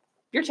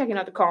 You're checking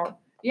out the car.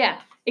 Yeah,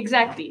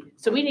 exactly.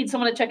 So we need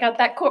someone to check out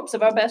that corpse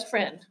of our best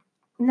friend.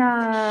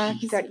 Nah,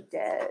 he's already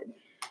dead.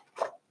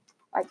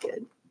 I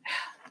could.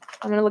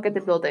 I'm gonna look at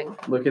the building.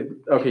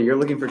 Okay, you're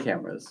looking for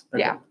cameras. Okay.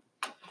 Yeah.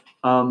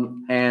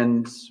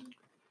 And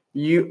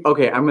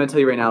I'm gonna tell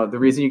you right now, the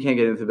reason you can't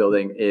get into the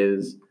building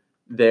is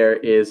there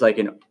is like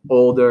an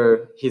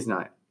older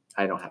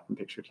I don't have him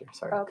pictured here,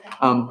 sorry.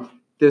 Okay.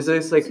 There's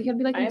this like So he can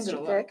be like I am Mr.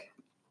 gonna Dick.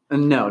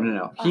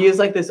 no. He is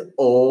like this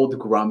old,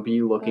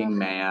 grumpy looking Ugh.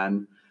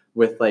 man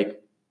with like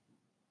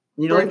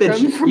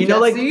Bertram from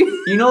Jessie.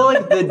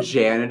 the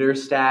janitor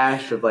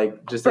stash of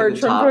like just like the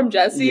Bertram top. from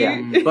Jessie.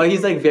 Yeah. But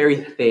he's like very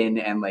thin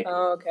and like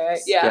Oh, okay.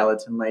 Yeah.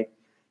 skeleton like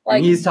Like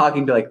and he's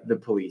talking to like the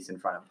police in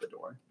front of the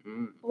door.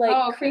 like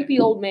Oh, okay. creepy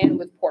old man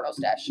with porno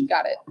stash.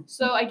 Got it.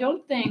 So I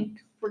don't think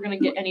we're gonna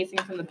get anything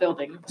from the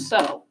building.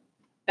 So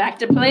back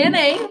to plan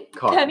A.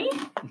 Car. Penny.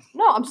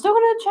 No, I'm still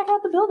gonna check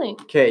out the building.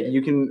 Okay,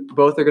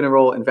 both are gonna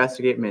roll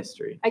investigate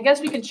mystery. I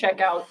guess we can check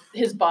out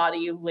his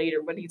body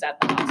later when he's at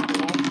the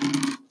hospital.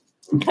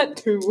 Got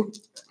 2.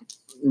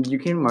 You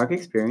can mark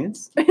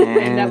experience.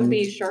 And that would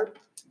be sharp.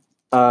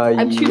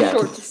 I'm too yes.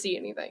 short to see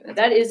anything.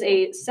 That is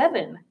a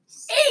 7.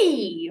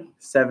 Hey!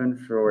 7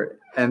 for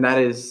and that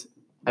is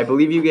I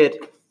believe you get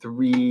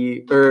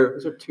 3 or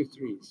Those are 2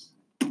 3s.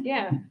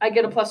 Yeah, I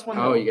get a +1.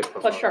 Oh, you get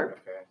plus sharp.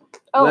 Okay.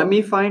 Oh, let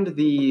me find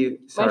the my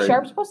sorry.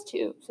 sharp's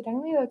 +2, so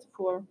technically that's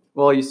 4.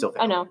 Well, you still I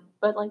fail. know,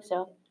 but like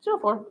still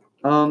 4.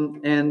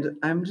 And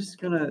I'm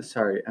just gonna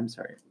I'm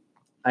sorry.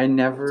 I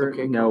never It's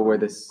okay, know Connor. where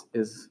this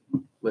is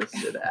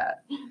listed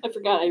at. I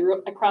forgot.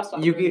 I crossed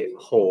off. You get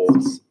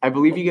holds. I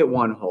believe you get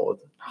 1 hold.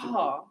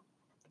 Oh.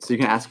 So you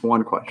can ask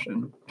 1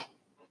 question.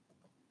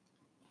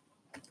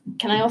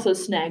 Can I also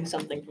snag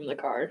something from the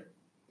card?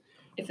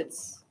 If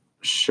it's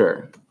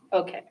Sure.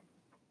 okay.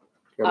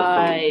 You got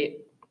a free- I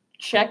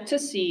check to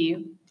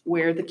see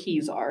where the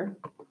keys are.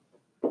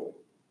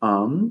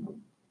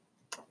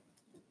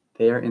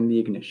 They are in the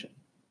ignition.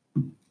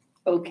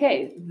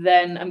 Okay,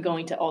 then I'm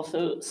going to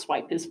also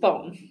swipe his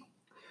phone.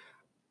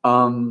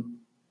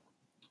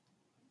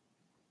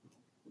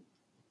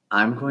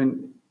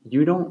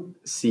 You don't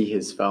see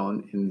his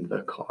phone in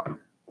the car.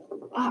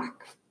 Ah,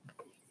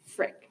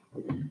 frick.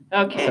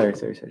 Okay.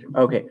 Sorry.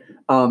 Okay.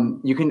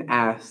 You can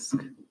ask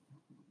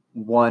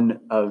one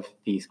of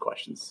these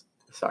questions.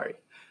 Sorry.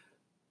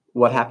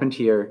 What happened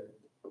here?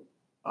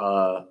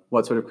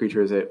 What sort of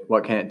creature is it?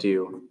 What can it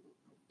do?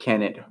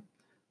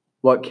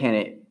 What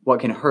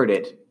can hurt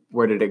it?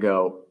 Where did it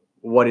go?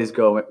 What is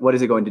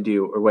it going to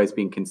do, or what is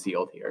being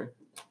concealed here?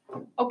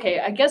 Okay,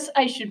 I guess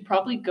I should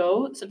probably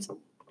go since.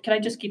 Can I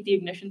just keep the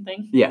ignition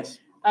thing? Yes.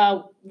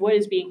 What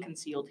is being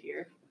concealed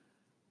here?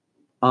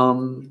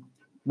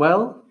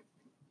 Well,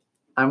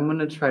 I'm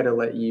gonna try to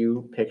let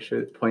you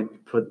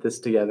put this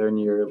together in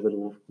your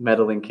little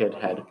meddling kid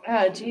head.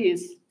 Ah,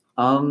 geez.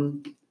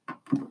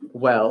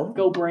 Well,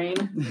 Go brain.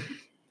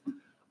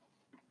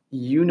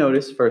 you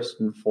notice first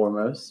and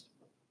foremost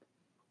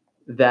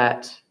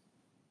that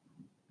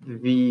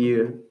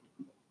the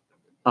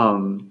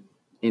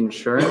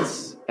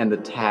insurance and the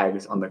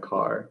tags on the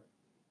car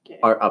Okay.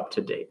 are up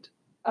to date.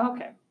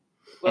 Okay.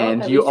 Well,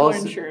 And at you least we're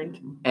also- insured.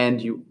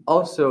 And you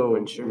also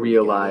Insurance,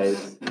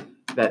 realize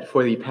that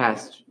for the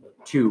past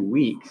 2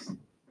 weeks,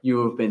 you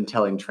have been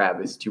telling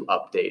Travis to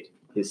update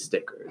his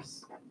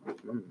stickers.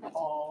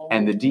 Oh.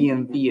 And the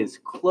DMV is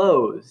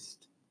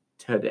closed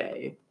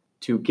today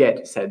to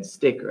get said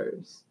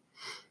stickers.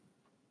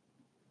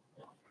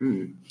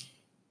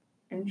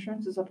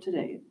 Insurance is up to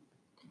date.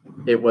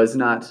 It was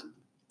not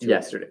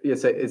yesterday.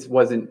 Yes, it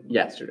wasn't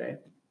yesterday.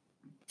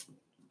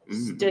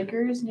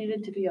 Stickers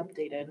needed to be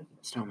updated.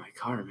 It's not my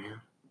car,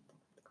 man.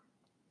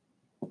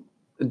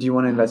 Do you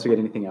want to investigate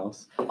anything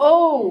else?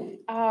 Oh,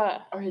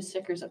 are his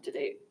stickers up to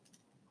date?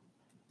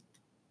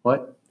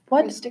 What?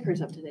 Are his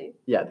stickers up to date?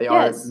 Yeah, they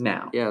Yes. are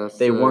now. Yeah, that's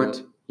They the-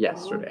 weren't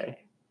yesterday. Okay.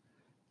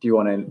 Do you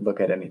want to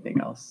look at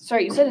anything else?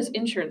 Sorry, you said his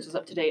insurance is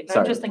up to date. And I'm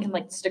Sorry. just thinking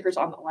like stickers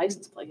on the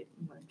license plate.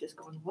 And I'm just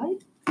going,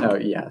 what? Oh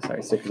yeah,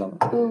 sorry, stickers on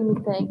the Ooh,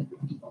 think.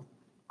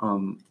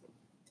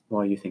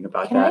 while you think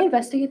about Can I that.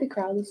 investigate the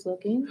crowd that's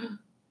looking?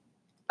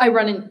 I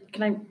run in.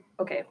 Can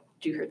I? Okay,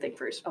 do her thing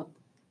first. I'll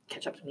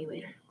catch up to me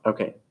later.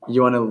 Okay.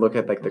 You want to look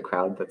at like the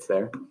crowd that's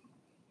there?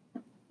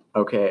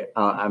 Okay,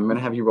 I'm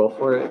gonna have you roll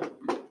for it.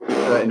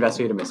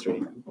 Investigate a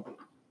mystery.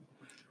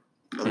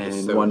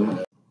 And So one.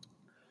 bad.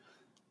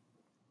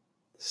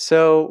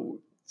 So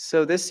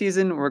this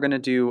season we're gonna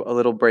do a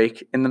little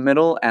break in the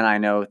middle, and I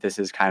know this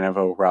is kind of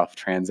a rough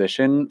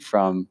transition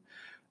from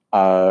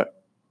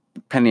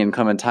Penny and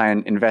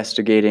Clementine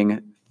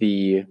investigating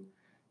the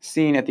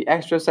scene at the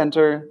Extra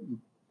Center,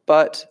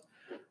 but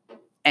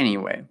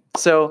anyway,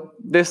 so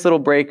this little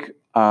break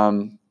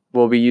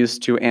will be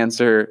used to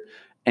answer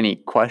any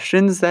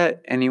questions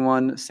that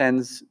anyone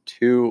sends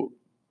to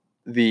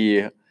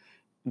the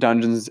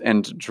Dungeons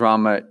and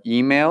Drama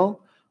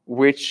email,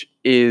 which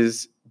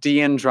is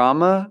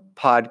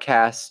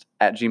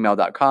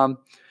dndramapodcast@gmail.com.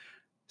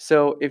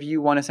 So if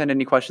you want to send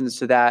any questions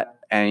to that,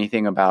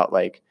 anything about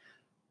like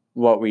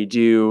what we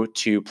do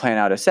to plan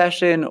out a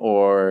session,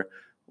 or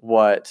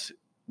what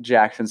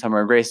Jackson, Summer,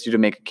 and Grace do to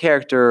make a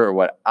character, or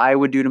what I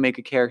would do to make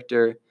a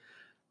character,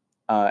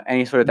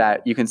 any sort of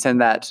that, you can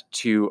send that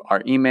to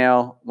our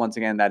email. Once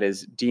again, that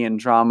is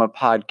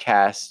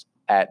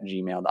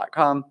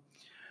dndramapodcast@gmail.com.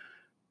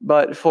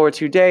 But for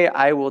today,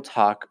 I will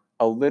talk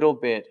a little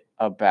bit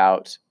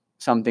about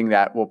something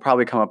that will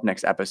probably come up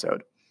next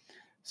episode.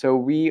 So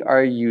we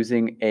are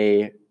using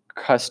a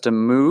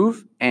custom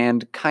move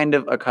and kind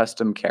of a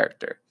custom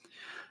character.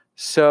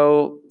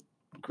 So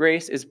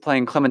Grace is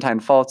playing Clementine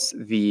Faltz,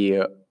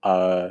 the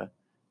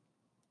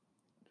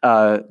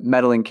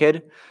meddling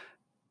kid,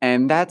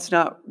 and that's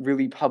not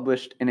really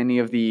published in any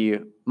of the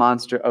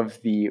Monster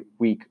of the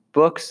Week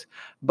books,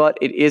 but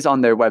it is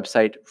on their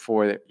website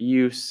for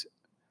use.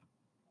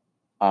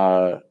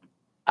 I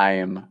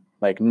am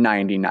like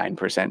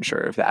 99% sure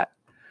of that.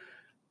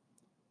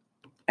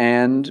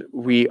 And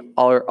we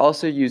are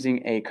also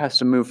using a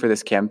custom move for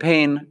this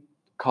campaign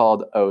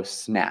called Oh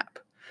Snap.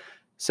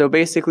 So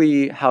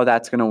basically how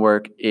that's going to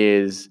work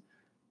is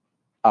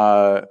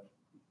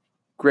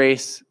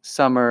Grace,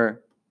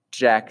 Summer,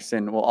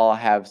 Jackson will all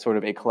have sort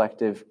of a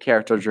collective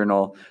character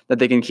journal that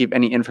they can keep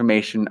any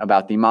information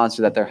about the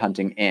monster that they're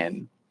hunting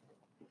in.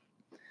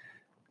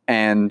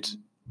 And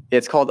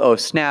it's called Oh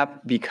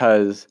Snap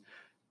because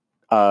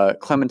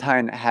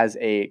Clementine has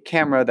a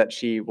camera that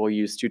she will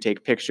use to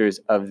take pictures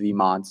of the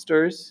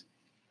monster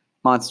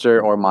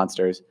or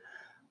monsters.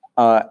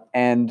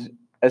 And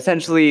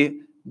essentially,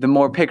 the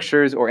more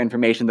pictures or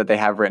information that they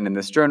have written in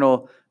this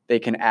journal, they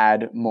can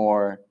add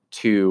more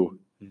to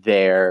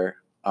their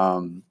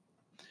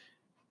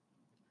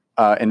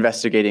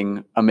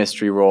investigating a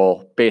mystery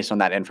role based on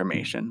that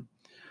information.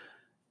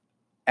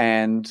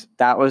 And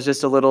that was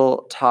just a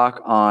little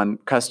talk on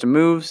custom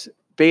moves.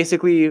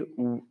 Basically,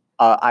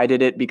 I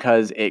did it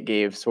because it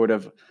gave sort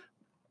of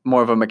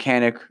more of a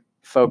mechanic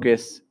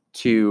focus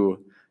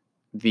to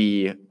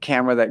the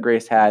camera that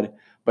Grace had,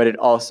 but it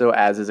also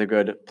as is a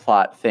good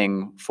plot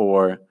thing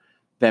for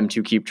them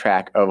to keep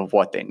track of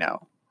what they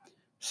know.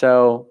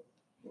 So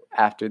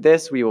after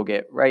this, we will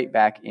get right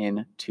back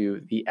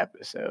into the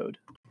episode.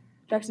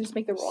 Jackson, just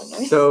make the rolling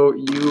noise. So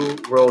you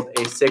rolled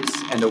a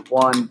 6 and a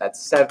 1.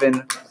 That's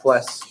 7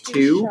 plus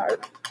 2.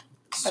 Sharp.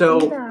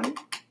 So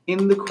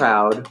in the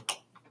crowd,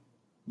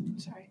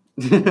 Sorry.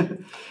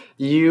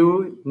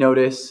 you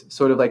notice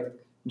sort of like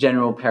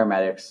general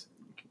paramedics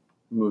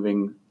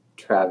moving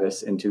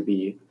Travis into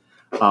the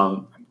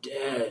I'm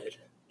dead.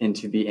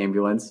 into the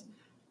ambulance.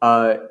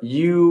 Sorry.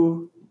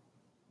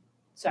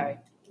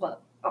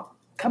 Well, I'll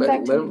come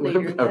back to you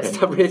later. Okay.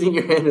 Stop raising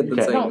your hand and then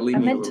Okay. saying, No, leave I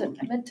me meant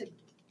alone. to.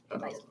 Oh,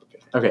 Nice.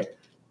 Okay.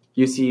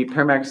 You see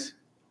paramedics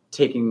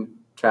taking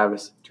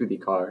Travis to the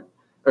car,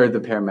 or the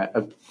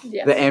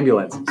Yes. the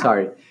ambulance.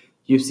 Sorry.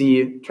 You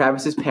see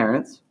Travis's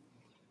parents.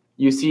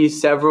 You see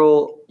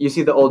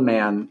the old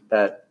man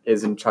that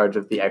is in charge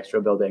of the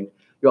extra building.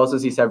 You also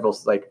see several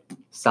like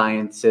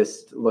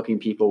scientist-looking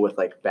people with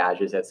like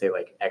badges that say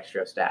like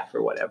extra staff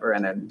or whatever,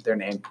 and then their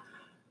name.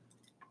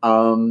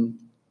 And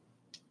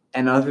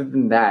other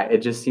than that, it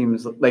just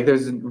seems like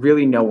there's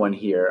really no one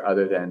here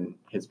other than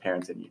his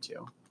parents and you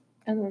two.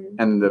 And then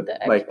And the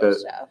expo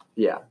staff.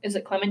 yeah, Is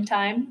it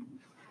Clementine?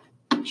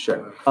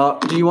 sure.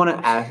 Do you want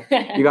to ask?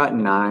 You got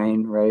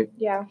 9, right?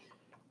 Yeah.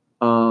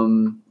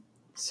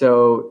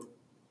 So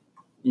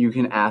you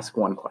can ask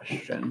one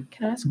question.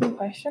 Can I ask one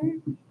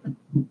question?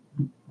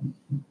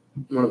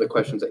 One of the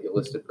questions that you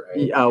listed,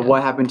 right?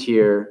 What happened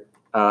here?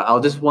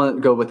 I'll just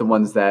go with the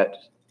ones that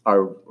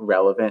are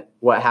relevant.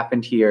 What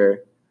happened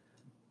here?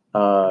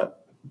 Or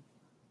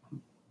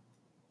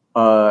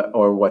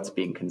what's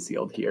being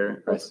concealed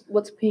here? Or-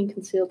 What's being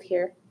concealed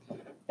here?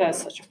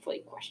 That's such a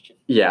flake question.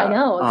 yeah, I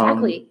know,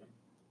 exactly.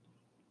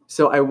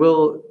 So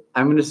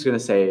I'm just going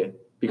to say,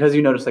 because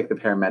you noticed like the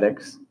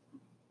paramedics,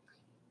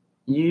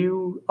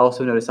 you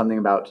also noticed something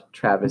about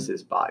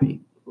Travis's body.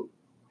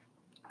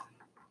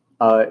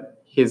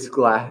 He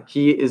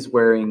is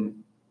wearing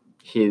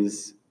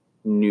his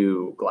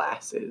new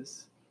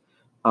glasses.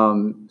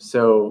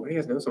 So Why do you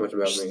guys know so much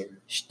about me?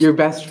 you're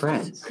best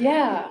friends.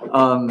 Yeah.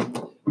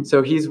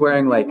 So he's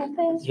wearing like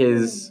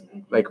his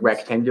like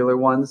rectangular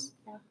ones.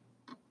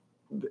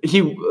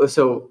 Okay.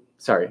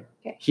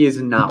 He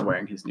is not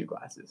wearing his new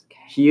glasses.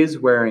 Okay. He is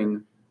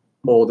wearing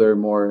older,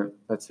 more,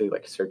 let's say,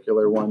 like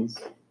circular ones.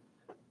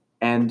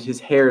 And his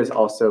hair is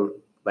also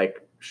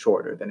like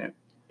shorter than it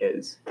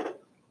is.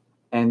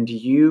 And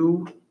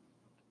you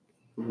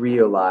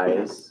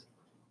realize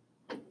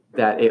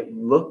that it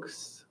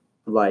looks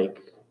like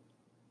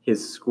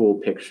his school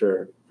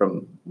picture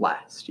from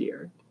last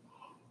year.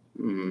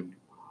 Mm.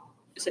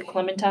 Is it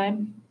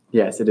Clementine?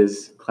 Yes, it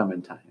is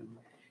Clementine.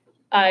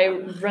 I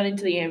run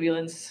into the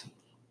ambulance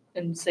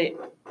and say,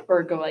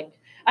 or go like,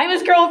 I'm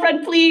his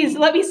girlfriend, please,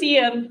 let me see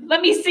him.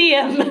 Let me see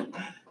him.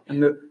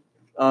 And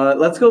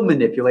let's go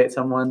manipulate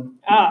someone.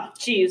 Ah,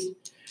 jeez.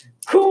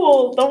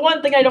 Cool. The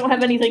one thing I don't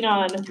have anything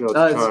on.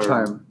 No, It's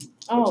charm.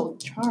 Oh,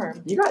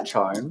 charm. You got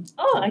charm.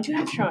 Oh, I do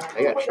have charm.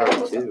 I got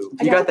charm too.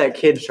 You got that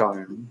kid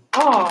charm.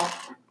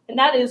 Oh, and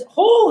that is,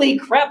 holy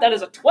crap, that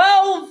is a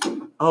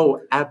 12.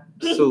 Oh,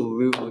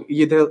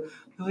 absolutely. They're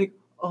like,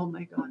 oh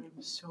my god,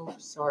 I'm so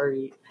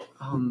sorry.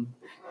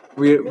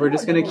 We're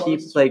just gonna keep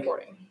like.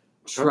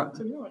 So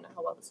we don't know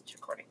how well this is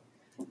recording.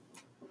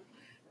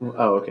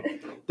 Oh, okay.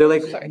 They're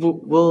like, Sorry.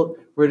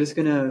 we're just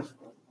gonna.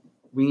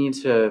 We need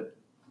to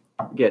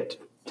get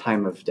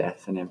time of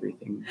death and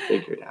everything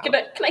figured out. Can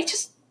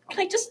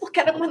I just look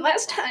at him one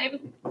last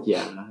time?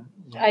 Yeah.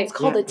 It's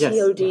called a yes.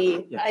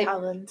 TOD, Yes.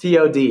 Alan.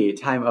 TOD,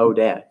 time o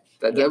death.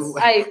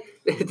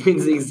 It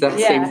means the exact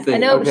same Yeah, thing. I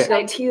know, Okay.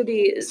 but TOD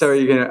is. So are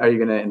you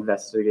gonna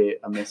investigate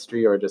a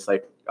mystery or just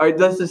like, or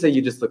let's just say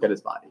you just look at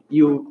his body.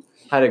 You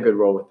had a good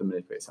roll with the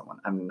manipulate someone.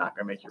 I'm not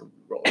gonna make you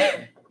roll.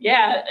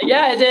 Yeah,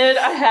 I did.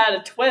 I had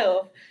a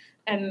 12.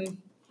 And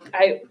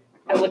I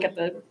look at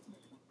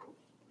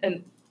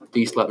and Do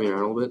you slap me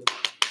around a little bit?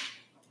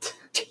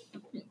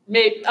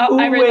 maybe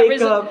I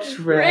Wake up,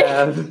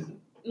 Trev.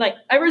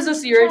 I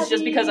resist the urge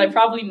just because I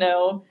probably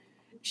know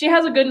she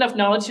has a good enough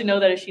knowledge to know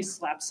that if she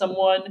slaps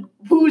someone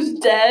who's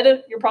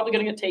dead, you're probably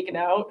gonna get taken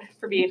out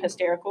for being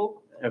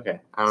hysterical. Okay.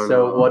 I don't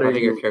So know. what I are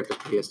think you? your character's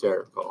pretty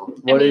hysterical.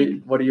 What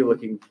are you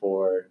looking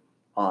for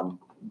on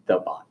the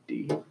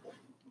body?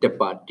 The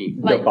body.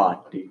 The Like-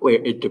 body. Where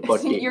is the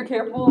body? You're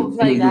careful of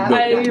Like, that.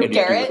 I- With your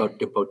carrot. About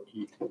the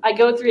body. I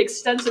go through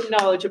extensive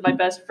knowledge of my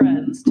best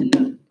friends to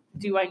know,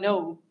 do I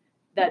know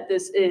that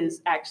this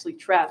is actually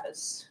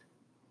Travis?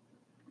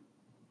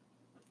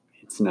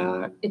 It's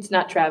not. It's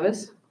not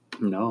Travis.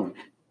 No.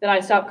 Then I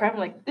stop crying. I'm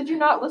like, Did you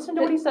not listen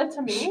to what he said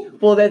to me?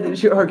 Well,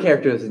 her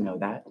character doesn't know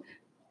that.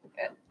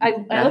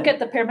 I look at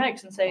the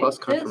paramedics and say, Plus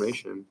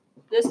confirmation.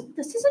 This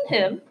isn't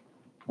him.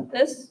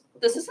 This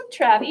isn't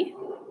Travi.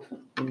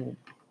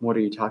 What are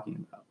you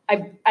talking about?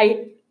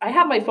 I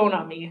have my phone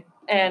on me,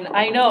 and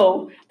I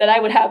know that I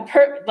would have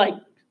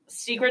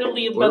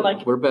secretly, but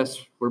like, We're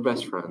best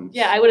friends.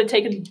 yeah, I would have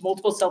taken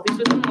multiple selfies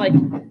with him.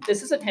 Like,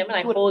 this isn't him, and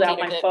I Would've hold out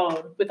my dated it.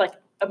 phone with like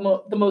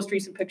the most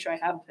recent picture I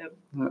have of him.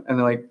 And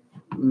they're like,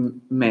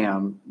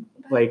 ma'am,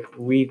 like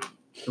we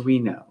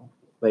know,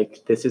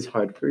 like this is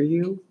hard for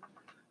you.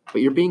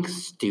 But you're being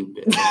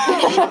stupid.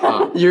 Shut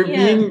up. You're Yeah.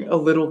 being a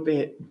little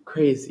bit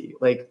crazy.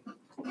 Like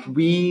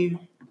we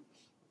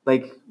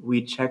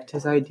checked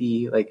his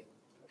ID. Like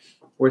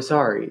we're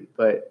sorry,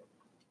 but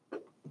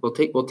We'll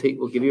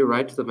give you a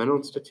ride to the mental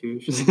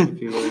institution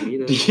if you really need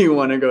do it. you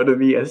want to go to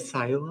the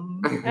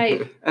asylum?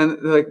 I And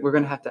they're like, we're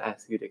gonna have to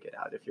ask you to get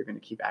out if you're gonna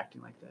keep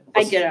acting like that.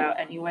 I get out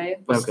anyway,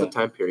 What's Okay. the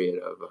time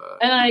period of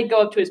and I go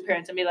up to his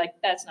parents and be like,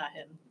 "That's not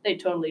him. They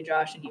totally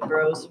Josh and he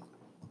bros."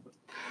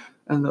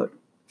 And they're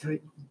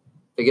like,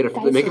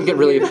 they make him get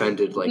really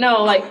offended, like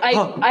No, like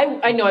Huh.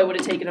 I know I would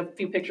have taken a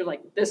few pictures.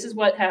 Like, this is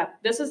what happened.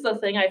 This is the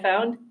thing I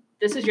found.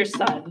 This is your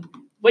son.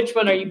 Which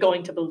one are you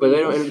going to believe? but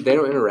they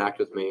don't interact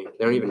with me.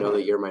 They don't even know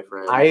that you're my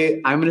friend.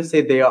 I'm gonna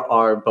say they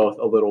are both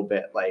a little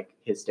bit like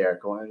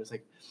hysterical and they're just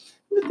like,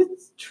 but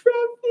it's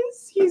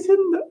Travis, he's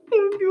in the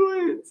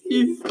ambulance,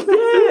 he's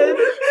dead.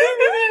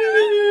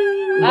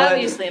 But,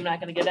 Obviously, I'm not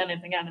going to get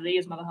anything out of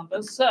these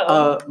motherhumpers.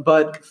 So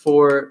but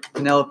for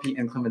Penelope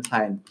and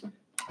Clementine,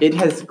 it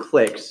has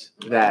clicked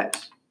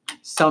that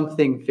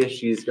something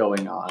fishy is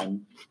going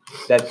on,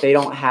 that they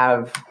don't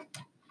have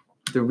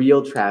the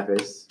real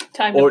Travis,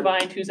 time or- to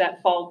find who's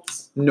at fault.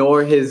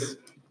 nor his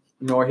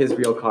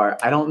real car.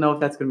 I don't know if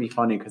that's gonna be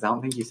funny because I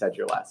don't think you said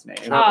your last name.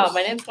 Ah,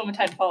 my name's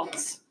Clementine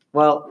Faults.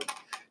 Well,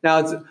 now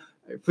it's.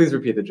 Please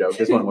repeat the joke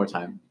just one more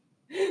time.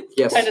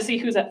 Yes. Trying to see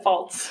who's at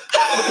fault.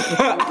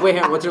 Wait,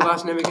 hang on, what's your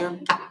last name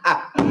again?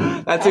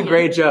 That's a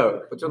great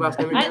joke. What's your last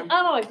name I again?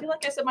 don't know. I feel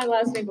like I said my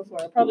last name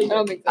before. I probably I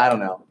don't did. think so. I don't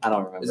know. I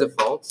don't remember. Is it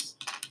false?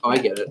 Oh, I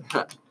get it.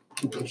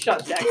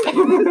 Shut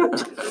Jackson.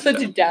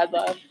 Such a dad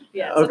laugh.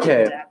 Yeah.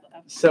 Okay. such a dad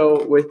laugh.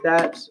 So with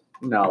that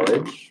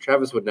knowledge,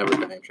 Travis would never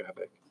die in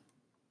traffic.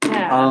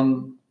 Yeah.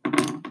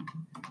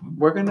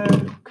 we're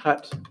gonna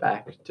cut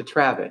back to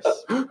Travis.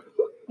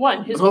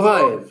 One. His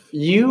Alive.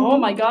 You Oh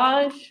my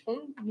gosh.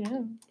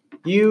 Yeah.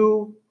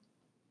 you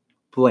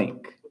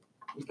blink.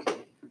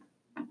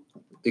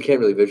 You can't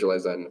really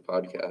visualize that in a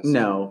podcast.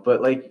 No,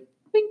 but like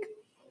Wink,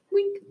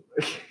 wink.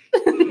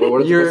 Well,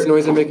 what's You're- the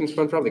noise I'm making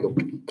SpongeBob? They go.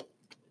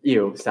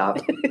 you stop.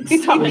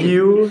 Stop it.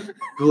 You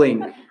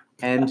blink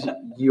and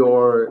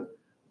your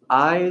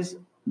eyes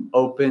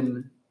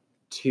open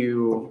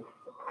to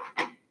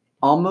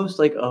almost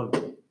like a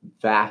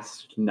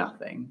vast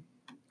nothing.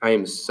 I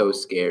am so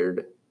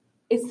scared.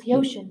 It's the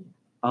ocean.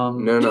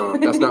 No,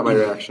 that's not my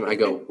reaction. I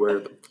go, where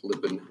the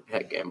flippin'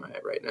 heck am I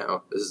right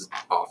now? This is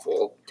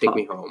awful. Take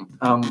me home.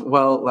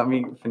 Well, let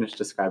me finish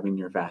describing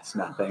your vast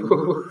nothing.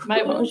 My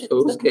I'm emotions.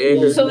 so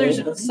scared. So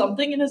there's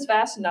something in this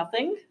vast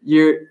nothing.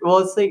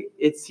 It's like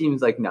it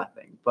seems like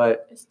nothing,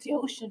 but It's the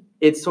ocean.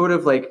 it's sort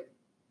of like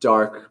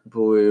dark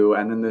blue,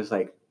 and then there's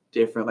like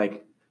different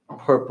like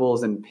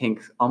purples and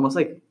pinks, almost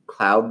like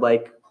cloud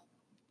like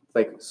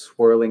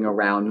swirling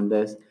around in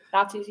this.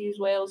 Nazis use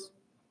whales.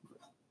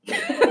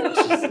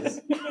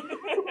 Jesus.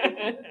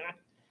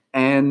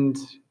 And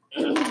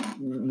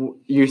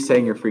you're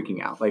saying you're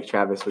freaking out, like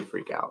Travis would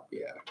freak out.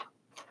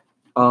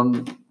 Yeah.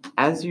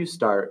 As you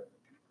start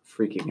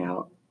freaking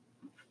out,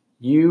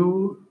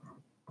 you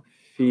My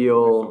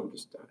feel phone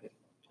just died.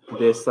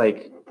 this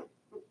like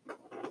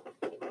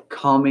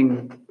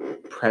calming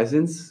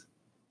presence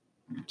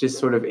just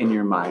sort of in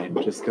your mind.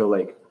 Just go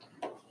like,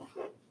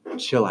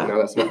 chill out. No,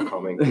 that's not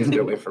calming. Please get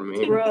away from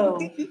me. Bro,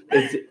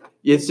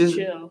 It's just,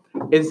 chill,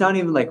 it's not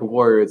even like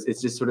words.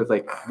 It's just sort of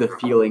like the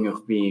feeling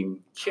of being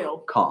chill.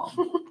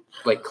 calm.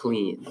 Like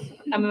clean.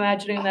 I'm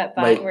imagining that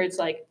fight Like- where it's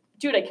like,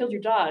 dude, I killed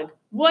your dog.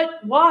 What?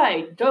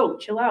 Why? Go,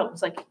 chill out.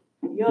 It's like,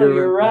 yo, You're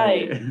you're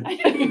right.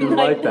 right. You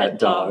like that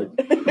dog.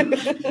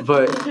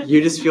 But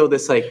you just feel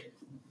this like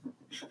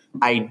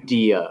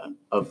idea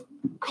of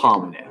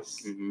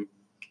calmness Mm-hmm.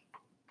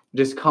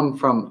 just come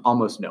from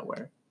almost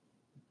nowhere.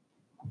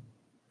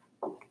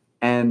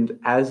 And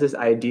as this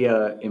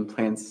idea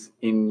implants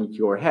in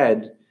your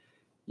head,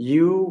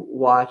 you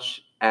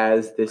watch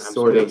as this I'm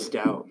sort of spaced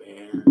out,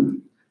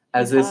 man.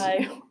 as He's this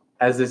high.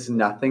 as this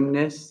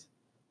nothingness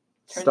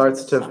Turns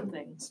starts into to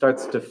something.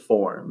 starts to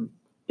form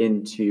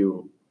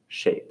into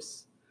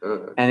shapes.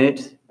 Uh,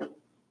 And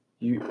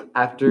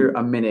after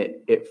a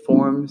minute it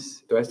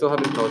forms. do I still have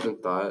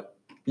intelligent thought?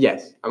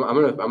 Yes. I'm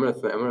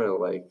gonna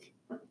like.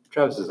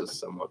 Travis is a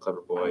somewhat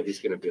clever boy. He's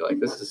gonna be like,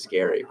 this is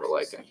scary, but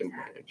like I can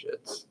manage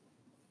it.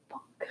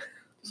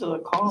 So the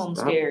calm,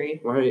 Stop. scary.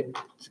 Why?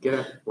 Just get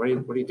out. What are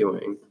you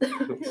doing?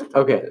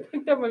 Okay.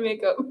 Picked up my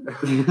makeup.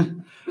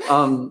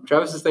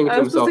 Travis is thinking to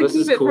I'm himself, supposed to "This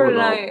is keep it cool for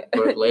and all," tonight.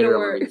 but later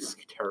It'll I'm gonna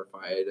be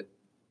terrified.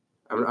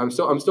 I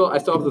still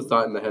have the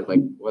thought in the head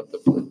like,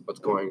 what's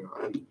going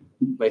on?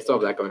 Like, I still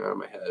have that going on in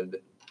my head,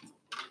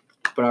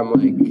 but I'm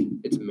like,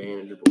 it's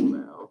manageable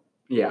now.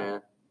 Yeah.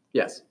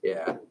 Yes.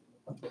 Yeah.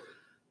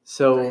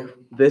 So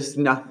this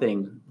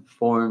nothing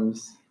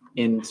forms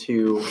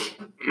into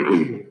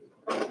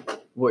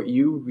what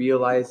you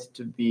realize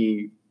to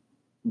be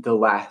the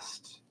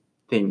last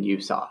thing you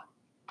saw.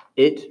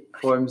 It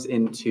forms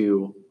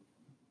into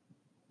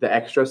the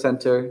Extra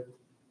Center,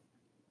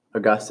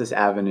 Augustus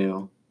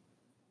Avenue.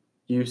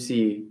 You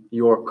see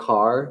your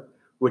car,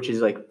 which is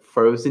like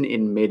frozen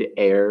in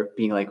midair,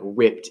 being like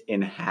ripped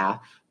in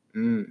half.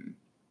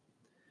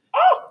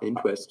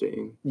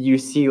 Interesting. You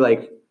see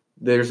like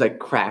there's like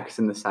cracks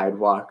in the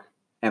sidewalk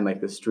and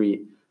like the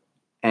street,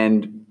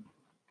 and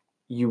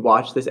you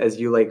watch this as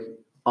you like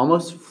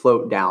almost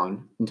float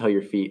down until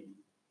your feet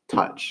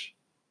touch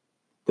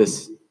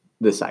this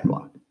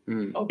sidewalk.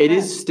 Oh, It crap.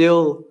 is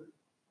still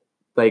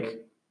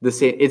like the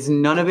same. It's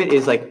none of it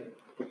is like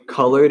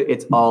colored.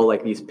 It's all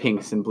like these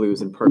pinks and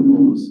blues and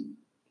purples,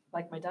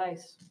 like my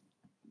dice.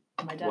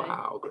 My die.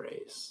 Wow,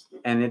 Grace.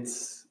 and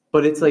it's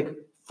like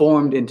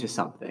formed into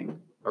something.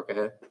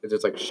 Okay. It's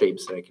just like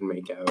shapes that I can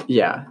make out.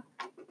 Yeah.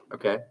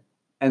 Okay.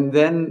 And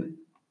then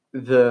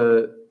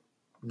the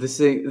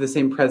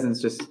same presence,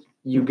 just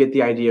you get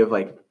the idea of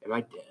like, Am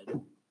I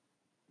dead?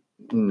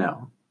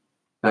 no,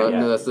 No, not yet.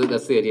 no,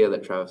 that's the idea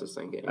that Travis is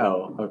thinking.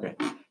 Oh, okay.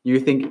 You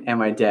think,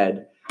 am I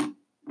dead?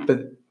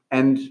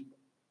 And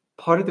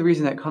part of the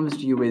reason that comes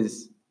to you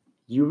is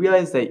you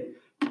realize that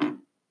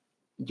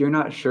you're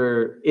not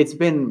sure. It's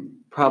been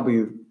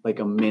probably like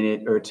a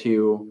minute or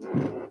two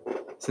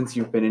since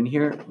you've been in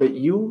here, but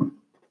you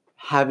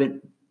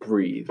haven't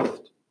breathed.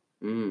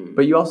 Mm.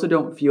 But you also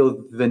don't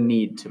feel the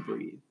need to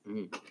breathe.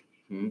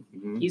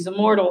 Mm-hmm. He's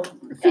immortal.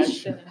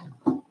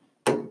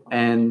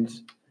 And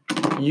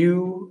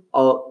you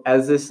all,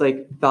 as this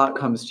like thought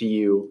comes to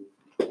you,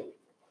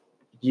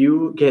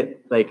 you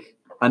get like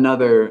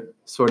another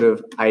sort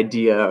of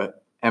idea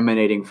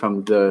emanating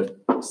from the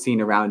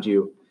scene around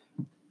you,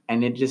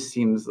 and it just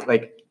seems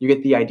like you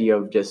get the idea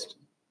of just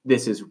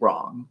this is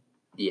wrong.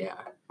 Yeah.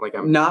 Like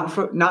I'm.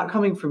 Not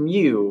coming from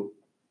you,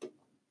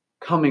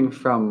 coming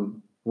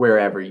from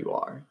wherever you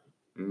are.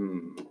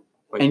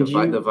 Like And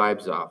the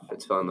vibe's off.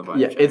 It's failing the vibe.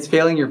 Yeah, check. it's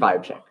failing your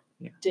vibe check.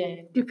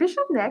 Dang. Do fish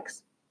have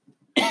necks?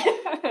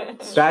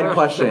 Bad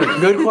question.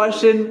 Good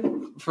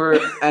question for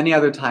any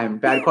other time.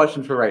 Bad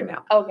question for right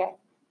now. Okay.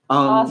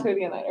 I'll ask Um, it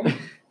again later.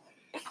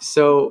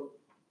 so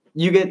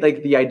you get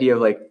like the idea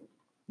of like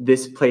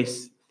this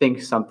place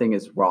thinks something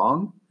is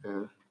wrong,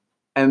 Yeah.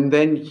 and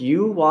then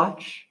you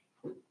watch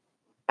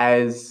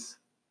as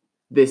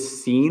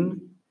this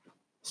scene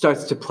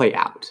starts to play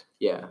out.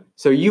 Yeah.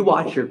 So you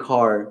watch your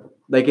car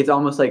like it's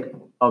almost like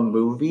a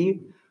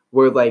movie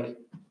where like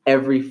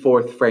every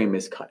fourth frame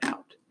is cut out.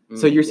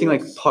 So you're seeing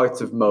like Yes.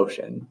 parts of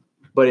motion,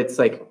 but it's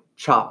like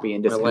choppy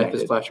and My life is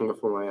disconnected. flashing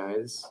before my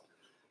eyes.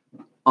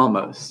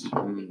 Almost.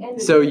 Mm.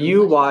 So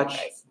you watch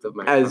The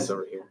microphone's as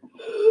over here.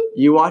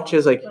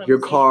 like your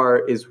car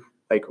is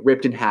like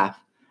ripped in half,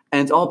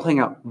 and it's all playing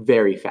out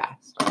very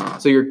fast.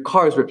 So your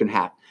car is ripped in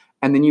half,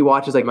 and then you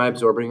watch as Am I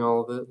absorbing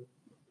all of it?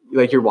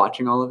 like you're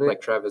watching all of it.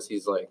 Like Travis,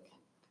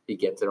 he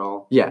gets it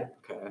all. Yeah.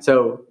 Okay.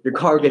 So your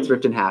car gets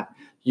ripped in half.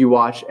 You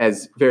watch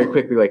as very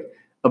quickly like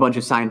a bunch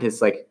of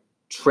scientists like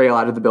trail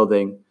out of the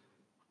building,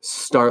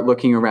 start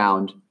looking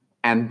around,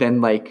 and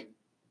then like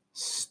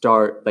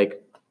start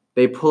like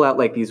they pull out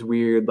like these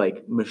weird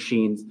like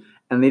machines,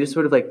 and they just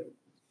sort of like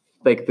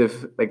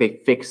they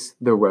fix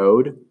the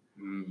road,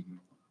 Mm.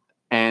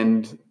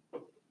 and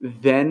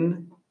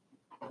then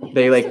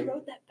they like the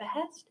road that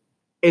fast?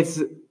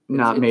 it's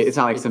not made. It's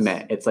not like it's-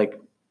 cement. It's like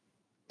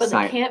But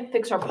science. they can't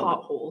fix our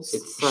potholes.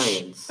 It's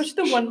science. Which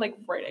the one like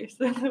right next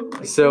to the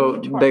like, So,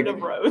 Department they-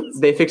 of Roads.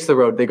 They fix the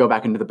road. They go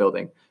back into the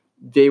building.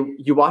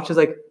 You watch as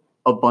like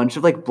a bunch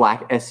of like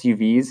black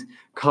SUVs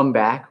come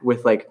back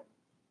with like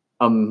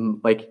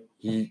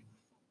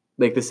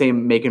the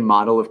same make and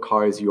model of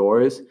car as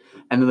yours,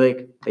 and then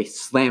like they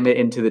slam it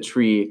into the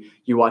tree.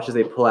 You watch as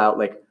they pull out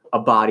like a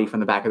body from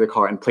the back of the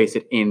car and place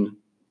it in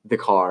the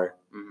car.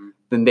 Mhm.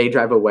 Then they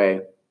drive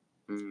away.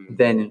 Mm.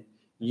 Then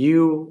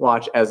you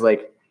watch as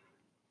like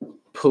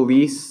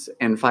police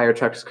and fire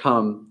trucks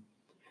come,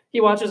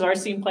 He watches our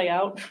scene play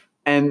out.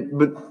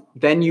 but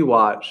then you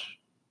watch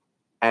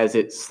as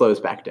it slows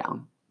back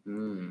down.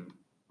 Mm.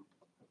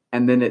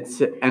 And then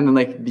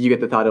like you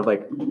get the thought of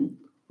like,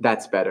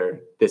 that's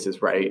better. This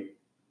is right.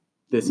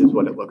 This is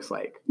what it looks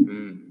like.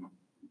 Mm.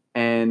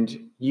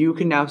 And you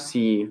can now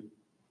see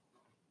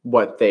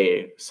what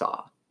they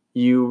saw.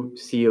 You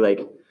see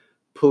like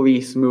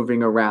police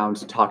moving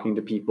around talking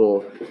to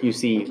people. You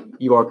see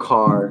your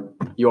car,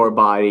 your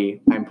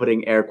body. I'm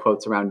putting air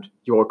quotes around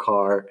your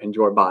car and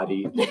your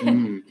body.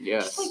 Mm. Just,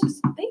 Yes.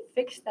 like, they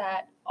fixed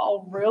that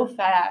all real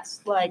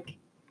fast, like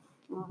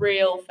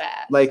real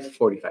fast. Like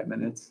 45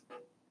 minutes.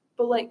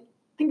 but like,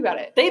 think about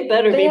it. They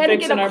better They be had to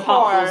get fixing a our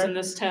car, potholes in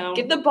this town.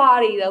 Get the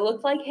body that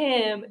looked like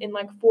him in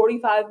like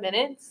 45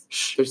 minutes.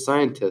 They're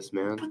scientists,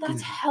 man. But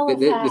that's hella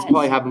This fast.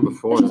 probably happened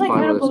before. It's That's just like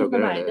probably kind why of they're so blows my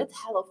good at mind. it.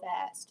 That's hella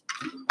fast.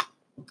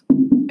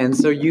 And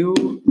so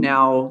you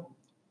now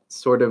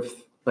sort of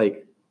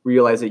like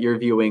realize that you're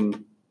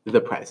viewing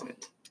the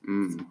present.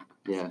 Mm.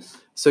 Yes.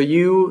 So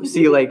you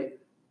see like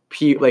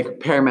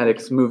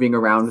paramedics moving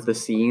around the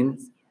scene.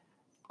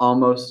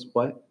 Almost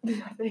what?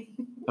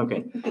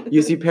 Okay.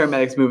 You see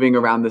paramedics moving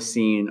around the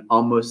scene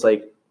almost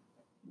like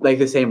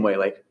the same way.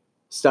 Like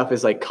stuff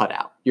is like cut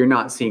out. You're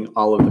not seeing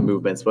all of the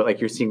movements, but like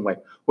you're seeing like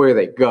where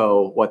they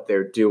go, what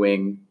they're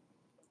doing.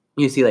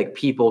 You see like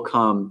people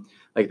come,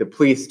 like the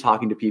police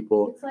talking to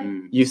people. It's like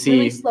Mm. You see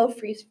really slow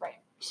freeze frame.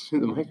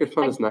 The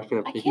microphone is not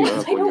going to I pick you can't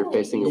up take when you're a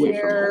facing away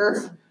from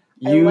chair.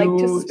 it. I you like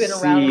to spin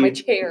around in my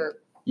see- chair.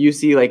 You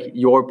see like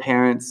your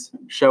parents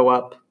show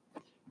up,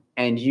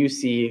 and you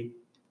see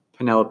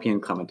Penelope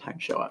and Clementine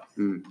show up.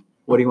 Mm.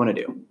 What do you want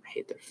to do? I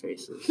hate their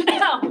faces.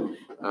 Ow!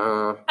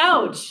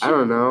 Ouch! I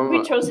don't know.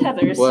 We chose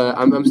Heather's. Well,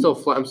 I'm still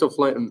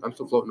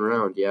floating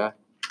around. Yeah.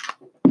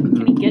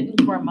 Can we get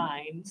into our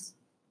minds?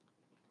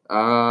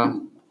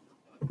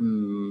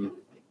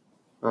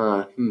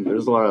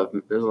 There's a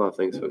lot of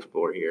things to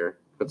explore here.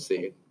 Let's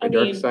see. I The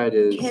dark mean, side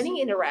is Can he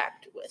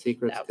interact with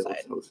secrets, the skills,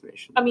 outside?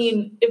 hallucinations. I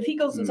mean, if he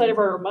goes inside of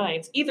our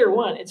minds, either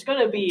one, it's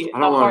gonna be I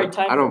a don't hard want.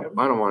 time I for him.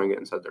 don't want to get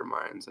inside their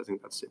minds. I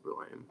think that's super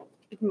lame.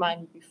 Mine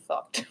would be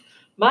fucked.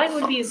 Mine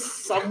would be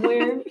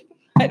somewhere.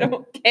 I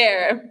don't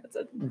care. That's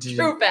a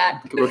true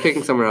fact. We're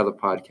kicking someone out of the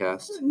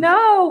podcast.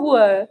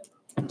 No.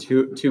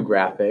 Too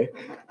graphic.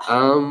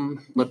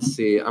 Let's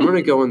see. I'm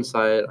gonna go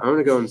inside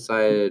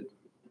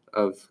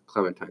of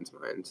Clementine's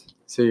mind.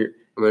 So you're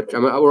I'm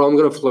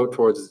gonna float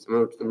towards.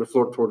 I'm gonna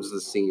float towards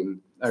the scene.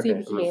 okay.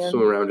 I'm gonna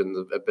swim around in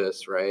the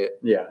abyss, right?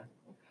 Yeah.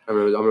 I'm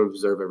gonna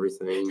observe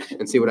everything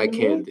and see what I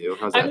can do.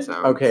 How's that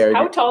sound? Okay. Are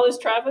How you, tall is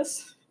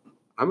Travis?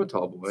 I'm a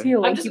tall boy. See a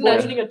I'm lanky just boy.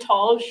 imagining a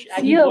tall,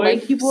 shaggy See a boy,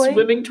 lanky boy?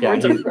 swimming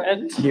towards Yeah, a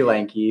friend. he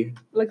lanky.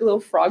 Like a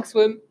little frog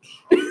swim.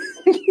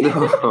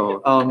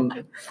 No.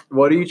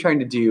 What are you trying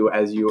to do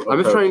as you? I'm just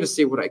approach- trying to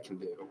see what I can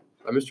do.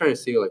 I'm just trying to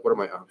see like what are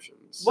my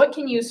options. What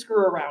can you screw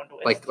around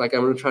with? Like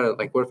I'm gonna try to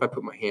like what if I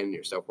put my hand in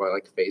yourself while I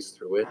like phase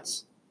through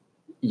it?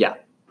 Yeah.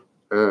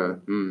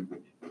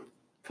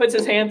 Puts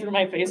his hand through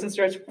my face and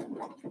starts.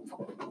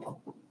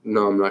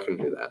 No, I'm not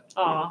gonna do that.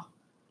 Aw.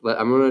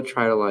 I'm gonna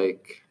try to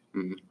like.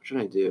 What should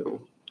I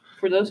do?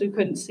 For those who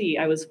couldn't see,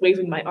 I was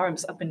waving my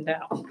arms up and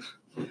down.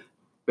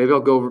 Maybe I'll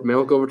go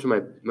over to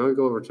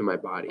my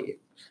body.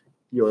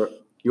 Your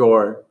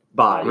I'm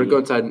body. gonna go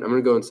inside. I'm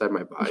gonna go inside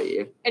my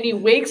body. And he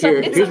wakes Here,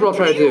 up. here's what I'll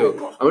try to do.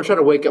 I'm gonna try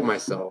to wake up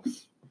myself.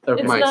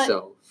 Okay. It's not-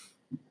 myself.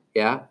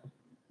 Yeah.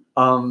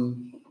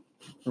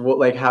 What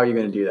like how are you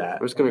gonna do that?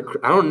 I'm just gonna.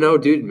 I don't know,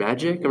 dude.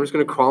 Magic. I'm just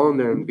gonna crawl in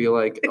there and be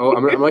like, oh,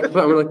 I'm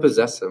gonna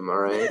possess him. All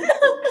right.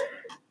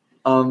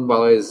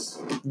 While he's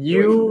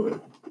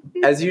You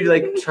as you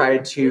like try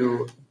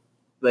to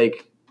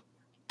like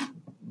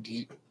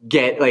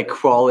get like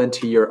crawl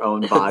into your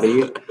own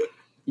body,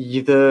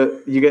 you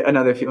get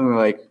another feeling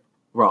like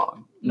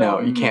wrong. No,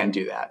 you can't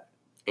do that.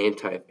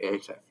 Anti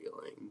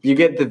feeling. You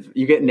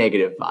get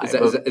negative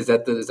vibes. Is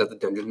that the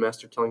dungeon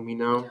master telling me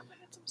now?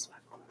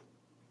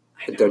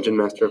 The dungeon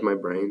master of my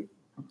brain.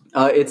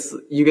 It's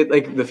you get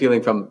like the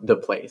feeling from the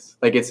place.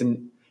 Like it's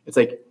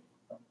like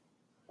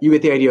you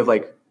get the idea of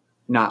like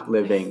not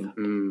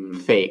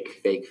living fake.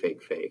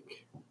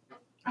 Fake.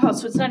 Oh,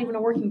 so it's not even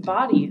a working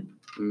body.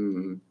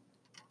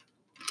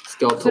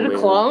 Skeletal Is it a man.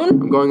 clone?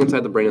 I'm going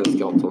inside the brain of the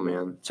skeletal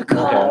man. It's a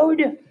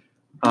code.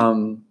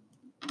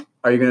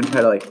 Are you gonna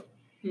try to like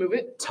Move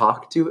it.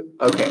 talk to?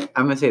 Okay,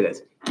 I'm gonna say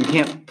this. You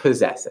can't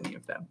possess any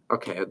of them.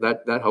 Okay,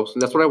 that helps.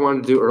 That's what I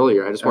wanted to do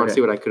earlier. I just want to Okay.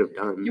 see what I could have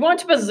done. You want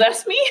to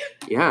possess me?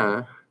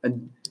 Yeah.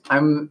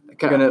 I'm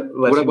gonna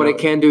let you What know. I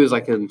can do is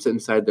I can sit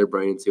inside their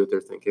brain and see what they're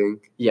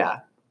thinking. Yeah,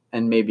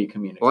 and maybe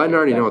communicate. Well, I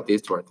already with know them. what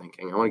these two are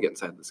thinking. I want to get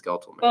inside the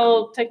skeletal man.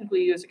 Well,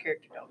 technically, you as a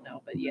character don't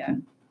know, but yeah.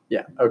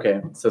 Yeah. Okay.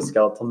 So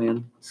skeletal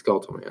man.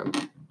 Skeletal man.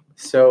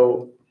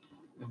 So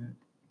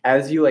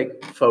as you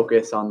like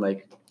focus on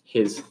like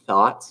his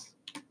thoughts,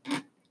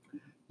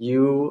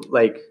 you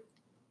like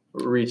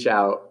reach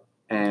out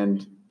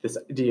and this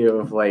idea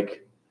of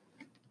like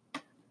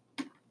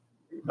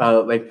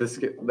this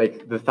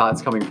like the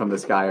thoughts coming from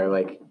this guy are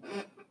like,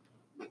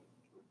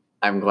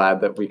 I'm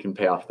glad that we can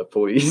pay off the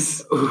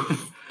police.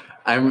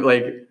 I'm So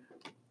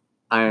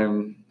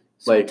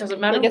it like doesn't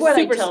matter Like a what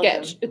super I tell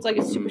sketch. them. It's like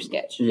a super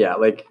sketch. yeah,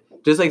 like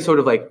just like sort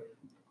of like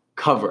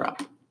cover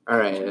up. All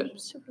right.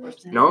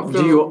 Now I'm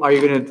Are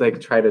you gonna like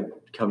try to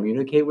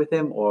communicate with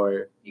him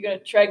or You gonna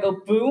try to go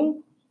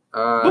boo?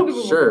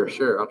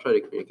 Sure. I'll try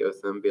to communicate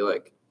with them. Be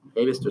like,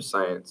 hey, Mr.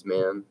 Science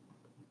Man,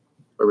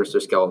 or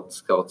Mr.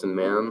 Skeleton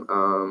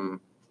Man.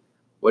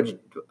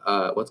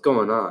 What's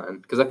going on?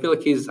 Because I feel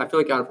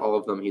like out of all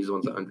of them, he's the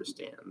one that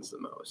understands the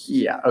most.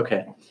 yeah,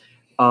 okay.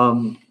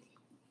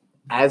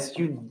 As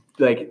you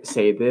like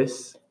say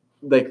this,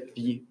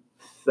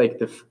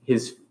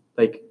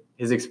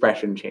 his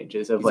expression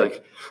changes of He's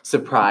like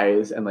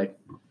surprise and like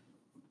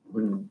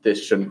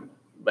this shouldn't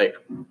like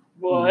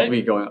What?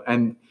 be going on.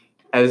 And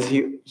as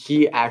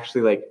he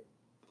actually like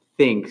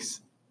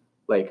thinks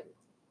like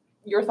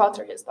Your thoughts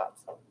are his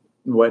thoughts.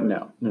 what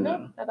no.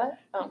 Not that?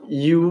 Oh.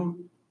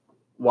 You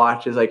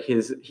watch as like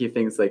he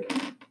thinks like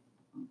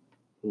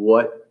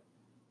what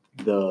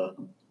the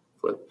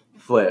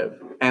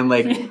flip and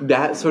like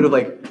that sort of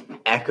like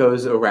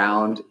echoes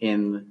around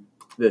in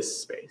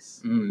this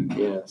space.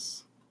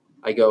 Yes.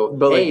 I go,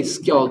 But, hey, like-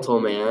 Skeletal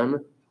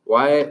Man.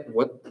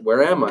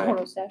 Where am I?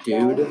 Porno stash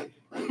Dude.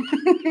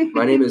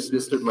 My name is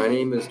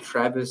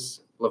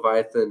Travis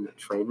Leviathan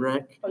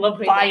Trainwreck. I love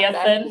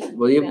Leviathan.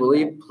 Will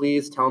you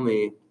please tell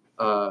me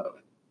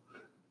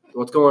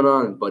what's going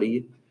on,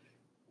 buddy?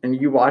 And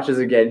you watch as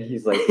again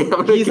he's like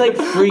I'm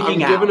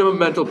freaking out. giving him a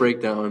mental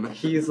breakdown.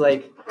 He's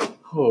like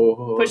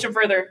oh Push him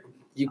further.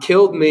 You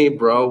killed me,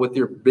 bro, with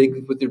your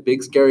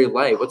big scary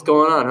light. What's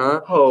going on,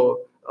 huh?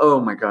 oh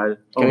my god.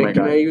 Can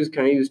I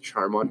use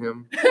charm on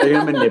him? Are you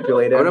gonna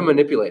manipulate I'm him? gonna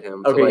manipulate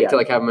him Okay, to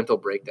have a mental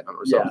breakdown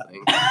or Yeah.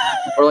 something.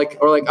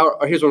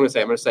 or here's what I'm gonna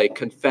say. I'm gonna say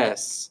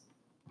confess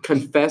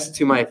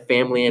to my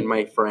family and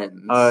my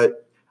friends. I'm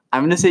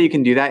gonna say you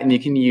can do that, and you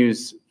can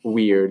use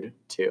weird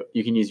too.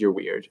 You can use your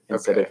weird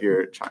instead Okay. of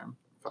your charm.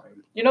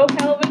 Fine. You know,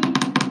 Calvin?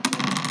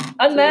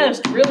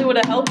 Unmasked really would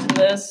have helped in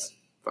this.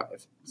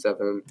 5,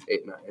 7,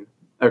 8, 9.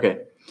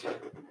 Okay.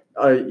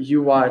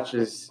 You watch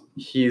as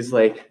he's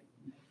like,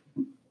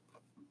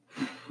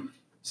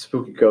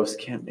 spooky ghosts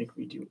can't make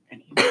me do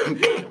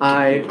anything.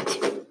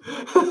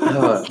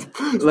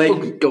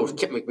 Like- ghost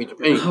can't make me do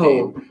anything.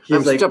 Oh, he's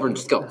I'm like, stubborn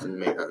skeleton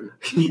man.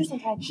 Shoes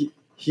untied.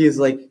 he's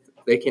like,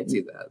 They can't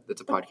see that.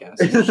 It's a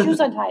podcast. Shoes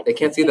untied. They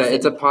can't see that.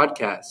 It's a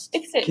podcast.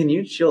 Fix it. can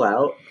you chill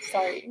out?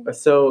 Sorry.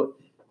 So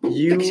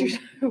you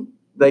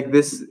like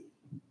this.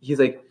 He's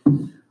like,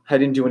 I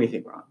didn't do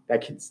anything wrong.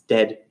 That kid's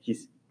dead.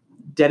 He's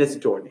dead as a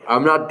doornail.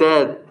 I'm not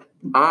dead.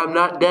 I'm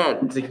not dead.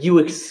 It's like you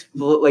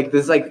explode like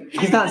this. Like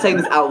he's not saying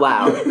this out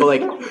loud, but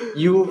like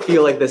you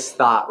feel like this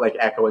thought like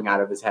echoing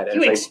out of his head.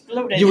 And You it's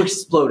exploded. like you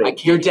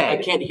exploded. You're dead.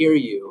 I can't hear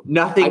you.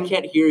 Nothing. I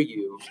can't hear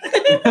you.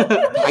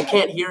 I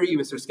can't hear you,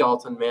 Mr.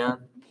 Skeleton Man.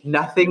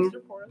 Nothing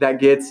that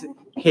gets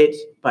hit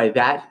by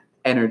that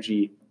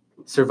energy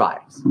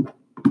survives.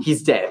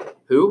 He's dead.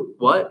 Who?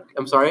 What?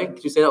 I'm sorry.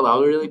 Could you say that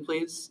louder, really,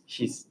 please?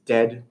 He's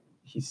dead.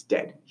 He's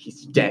dead.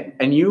 He's dead.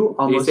 And you Can you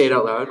almost say it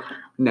out loud?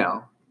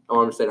 No. I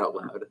want to say it out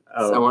loud.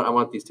 Oh. I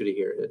want these two to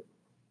hear it.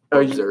 Oh,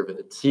 Observe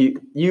it.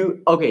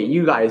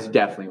 You guys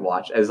definitely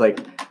watch as like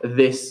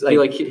this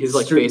like His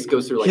like stre- face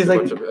goes through like he's a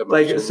bunch of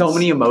like emotions. so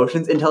many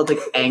emotions until it's like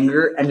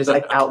anger and just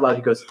like out loud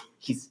he goes,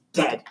 he's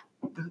dead.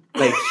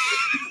 Like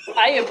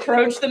I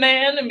approach the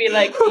man and be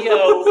like,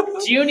 yo,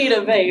 do you need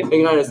a vape?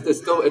 Hang on,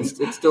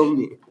 it's still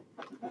me.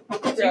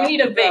 Do you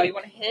need a vape? You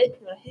want to hit?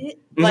 You want to hit?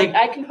 he's Like,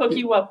 I can hook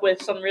you up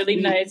with some really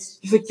nice.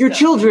 he's like, you're stuff.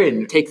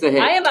 children. Take the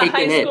hit. I am a Take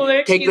high the hit.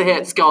 schooler, Take the excuse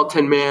hit,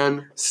 Skeleton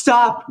Man.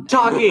 Stop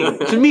talking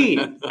to me.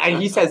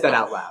 And he says that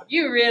out loud.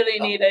 You really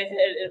need a hit,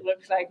 it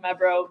looks like, my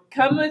bro.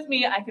 Come with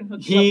me, I can hook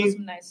you He up with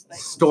some nice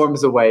things.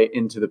 Storms away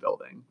into the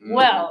building.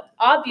 Well,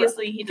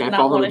 obviously he Can did I not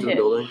follow him want into to the hit.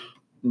 building?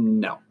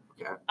 No.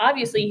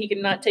 Obviously, he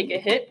cannot take a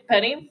hit.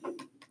 Penny, Do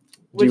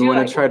would you want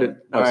like- to try to? Oh,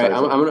 All right, sorry.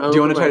 I'm gonna Do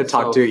you want to put try to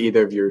talk to myself-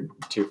 either of your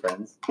two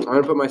friends? I'm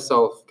gonna put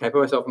myself. Can I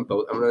put myself in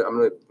both? I'm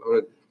gonna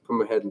put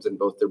my head in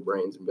both their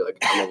brains and be like,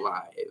 I'm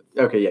alive.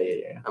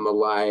 Okay. Yeah. I'm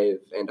alive,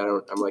 and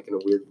I'm like in a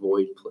weird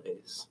void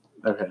place.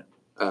 Okay.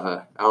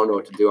 I don't know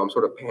what to do. I'm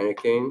sort of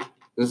panicking.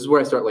 This is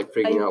where I start like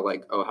freaking out.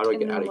 Like, oh, how do I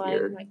get out of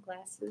here? My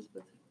glasses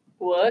with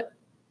What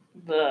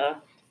the?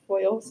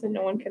 foil so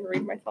no one can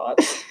read my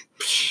thoughts.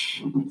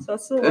 Does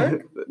that still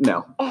work?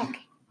 No. Oh, okay.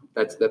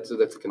 That's a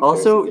conspiracy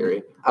Also-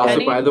 theory. Also,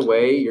 Penny? by the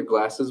way, your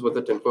glasses with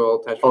the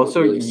tinfoil attachment.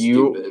 Also, was really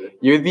you- stupid.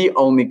 You're the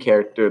only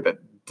character that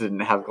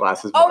didn't have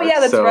glasses. Oh Mark, yeah,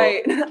 that's so,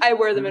 right. I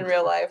wear them in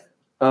real life.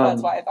 That's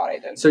Um, why I thought I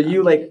did. so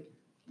you like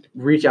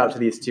reach out to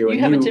these two, You and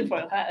have a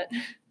tinfoil hat.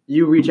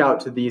 you reach out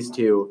to these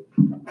two,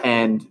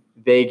 and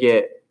they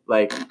get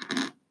like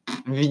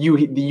you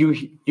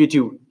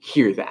two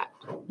hear that.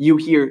 You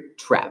hear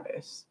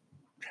Travis.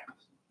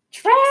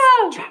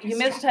 Trav! You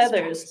missed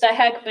Heather's. The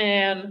heck,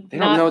 man. They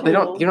Not don't know. They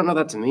cool. don't. You don't know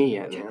that's me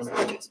yet, man.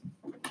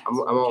 I'm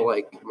all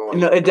like.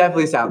 No, it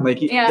definitely sounds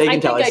like Yeah, they I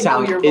can tell. think It I know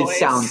sounds. your It voice.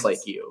 sounds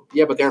like you.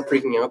 Yeah, but they aren't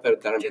freaking out that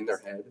I'm in their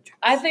head.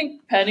 I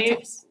think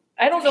Penny.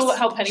 I don't know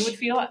how Penny would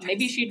feel.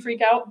 Maybe she'd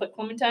freak out, but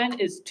Clementine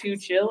is too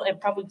chill and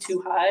probably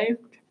too high.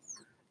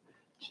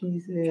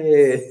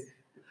 Jesus.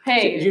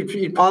 Hey,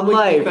 You'd On probably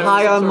life, think that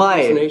high was some on sort of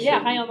life. hallucination. yeah,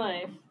 high on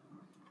life.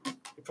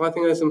 You'd probably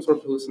think that's some sort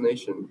of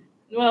hallucination.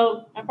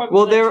 Well, I probably.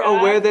 Well, would've they're tried.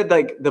 aware that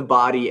like the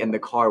body and the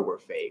car were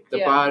fake. The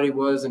Yeah. body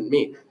wasn't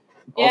me.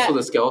 Yeah. Also,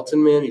 the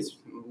skeleton man, he's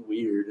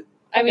weird.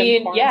 I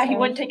mean, porn yeah, he stars.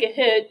 wouldn't take a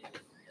hit.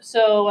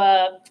 So,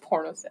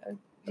 Porno sad.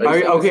 Are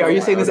you, okay? Are you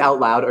so saying this loud? out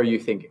loud? Or are you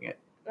thinking it?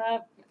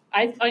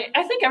 I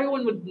think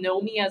everyone would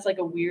know me as like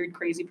a weird,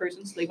 crazy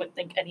person, so they wouldn't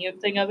think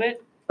anything of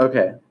it.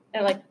 Okay.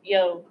 They're like,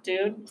 "Yo,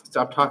 dude,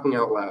 Stop talking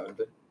out loud.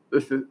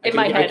 In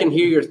my I head. can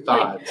hear your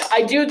thoughts.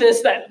 I do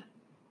this then.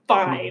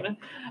 Fine.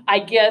 I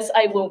guess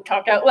I won't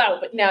talk out loud,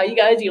 but now you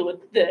gotta deal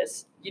with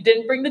this. You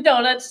didn't bring the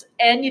donuts,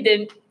 and you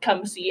didn't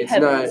come see It's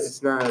not. Heather's.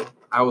 It's not.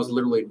 I was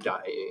literally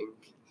dying.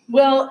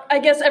 Well, I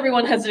guess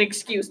everyone has an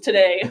excuse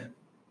today.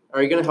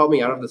 Are you gonna help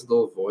me out of this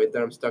little void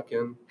that I'm stuck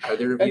in,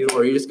 either of you,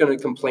 or are you just gonna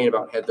complain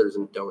about Heathers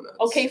and donuts?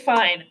 Okay,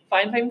 fine.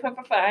 Fine. I'm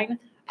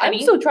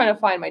Penny? still trying to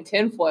find my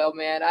tinfoil,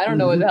 man. I don't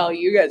know what the hell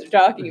you guys are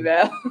talking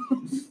about.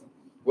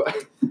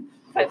 What?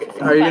 Fine.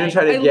 Are you gonna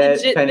try to I get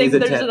legit Penny's think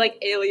there's attention?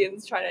 like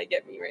aliens trying to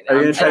get me right now. Are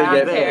you gonna try to And I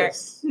get don't care.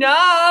 this?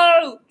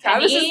 No,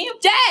 Travis Penny? is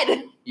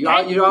dead. You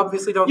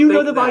obviously don't. You know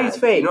think the body's that.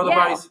 fake. You know the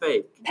Yeah. body's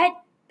fake.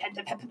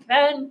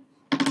 Pen.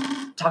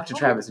 Talk to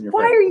Travis in your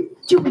Why friend. are you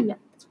doing that?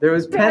 There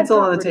was pencil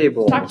on the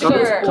table. Talk to Sure.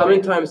 Ghost Boy.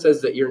 Clementine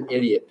says that you're an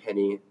idiot,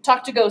 Penny.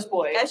 Talk to Ghost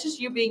Boy. That's just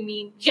you being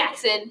mean,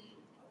 Jackson.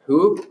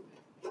 Who?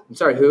 I'm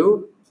sorry.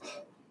 Who?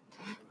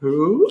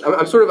 Who?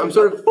 I'm sort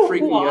of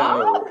freaking What?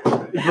 out.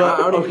 I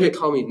don't even okay.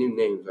 call me new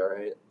names. All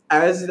right.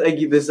 As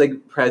like this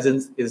like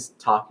presence is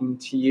talking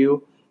to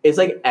you, it's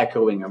like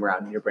echoing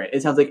around in your brain.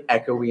 It sounds like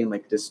echoey and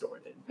like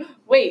distorted.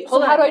 Wait, So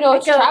hold how on. do I know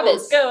it's Go,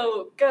 Travis?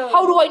 Go.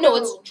 How do I know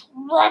it's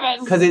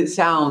Travis? Because it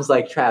sounds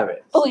like Travis.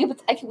 Oh, yeah,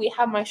 but I can we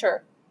have my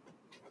shirt.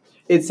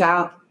 It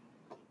sounds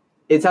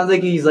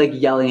like he's like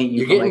yelling at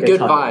you. You're from, getting like, a good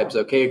tunnel. vibes,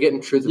 okay? You're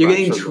getting truth You're vibes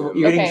getting from him.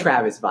 you're getting Okay.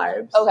 Travis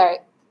vibes. Okay.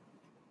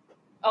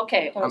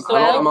 Okay. I'm so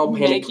all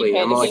panicky.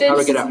 I'm all like, how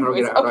do I get out? How do I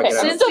get out? How do I Okay, get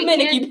out? Since so we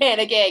many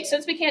panicking.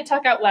 since we can't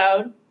talk out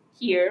loud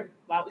here,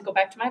 why don't we go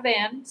back to my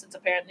van? Since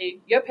apparently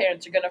your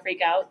parents are gonna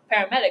freak out.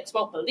 Paramedics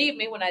won't believe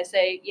me when I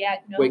say, yeah,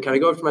 no. Wait, can I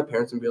go up to my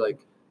parents and be like,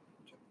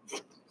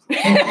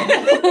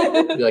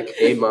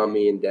 hey,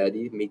 mommy and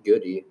daddy, me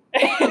goody. Me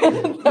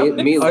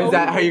Oh, is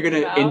that how you're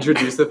gonna Wow.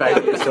 introduce the fact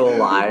that you're still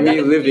alive?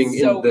 me living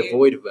so in the weird.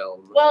 void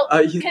realm. Well,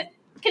 You-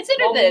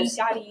 consider Mommy, this.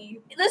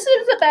 daddy. This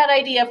is a bad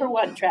idea for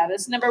one,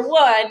 Travis. Number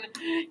one,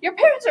 your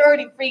parents are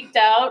already freaked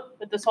out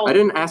with this whole. I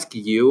didn't ask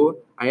you.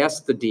 I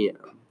asked the DM.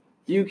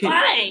 you can.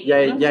 Fine.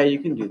 Yeah, you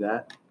can do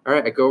that. All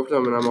right, I go over to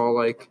them and I'm all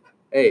like,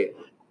 hey.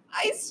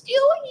 I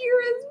still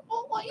hear his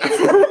voice.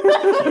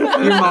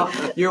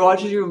 You're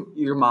watching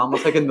your mom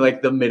looks like in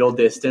like the middle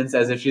distance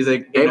as if she's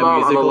like in Hey, a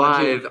mom, I'm musical.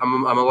 and alive.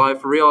 I'm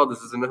alive for real.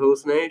 This isn't a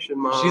hallucination,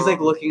 mom. she's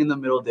like looking in the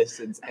middle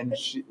distance and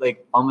she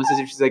like almost as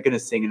if she's like gonna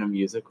sing in a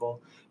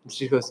musical. And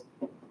she goes,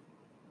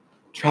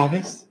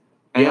 Travis?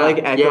 And Yeah, it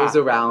like echoes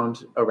around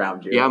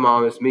you. Yeah,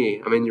 mom, it's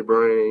me. I'm in your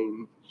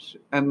brain.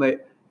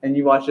 And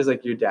you watch as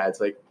like your dad's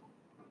like,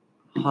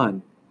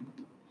 hun,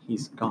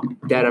 he's gone.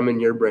 Dad, I'm in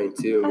your brain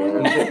too,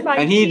 man.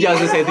 And he does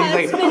the same thing.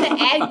 He's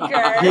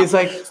like, he's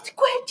like,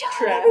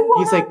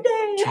 he's like,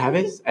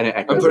 Travis? And it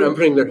I'm echoes.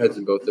 putting their heads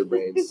in both their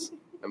brains.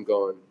 I'm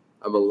going,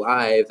 I'm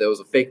alive. That was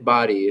a fake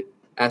body.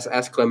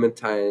 Ask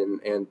Clementine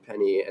and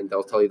Penny, and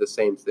they'll tell you the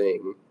same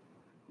thing.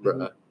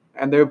 Bruh.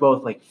 And they're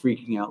both like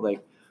freaking out,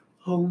 like,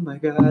 oh my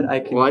god,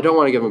 I can. Well, I don't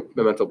want to give them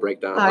a mental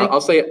breakdown. I-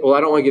 I'll say, well,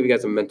 I don't want to give you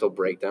guys a mental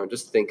breakdown.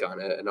 Just think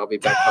on it, and I'll be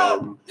back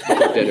home for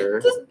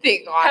dinner. Just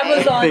think on Have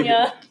it.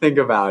 lasagna. Think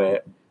about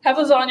it. Have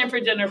lasagna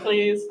for dinner,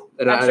 please.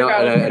 And Extra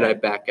garlic bread. I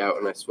back out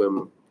and I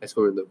swim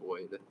in the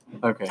void.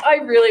 Okay. I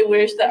really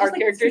wish that our Just,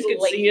 like, characters could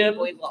like, see him.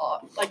 void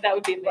law. Like that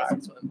would be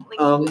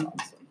amazing.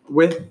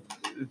 with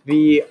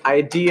the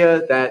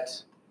idea that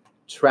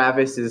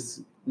Travis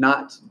is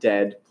not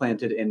dead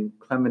planted in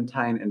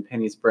Clementine and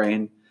Penny's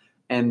brain,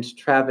 and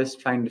Travis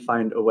trying to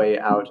find a way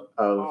out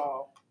of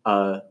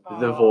the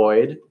Oh.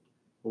 void,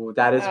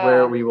 that is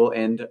where we will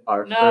end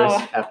our No.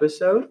 first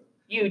episode.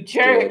 You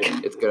jerk.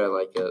 Good. It's good. I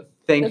like it.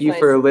 Thank That's you nice.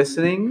 for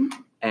listening,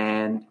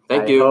 and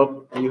Thank I you.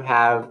 hope you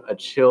have a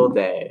chill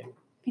day.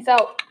 Peace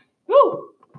out. Woo!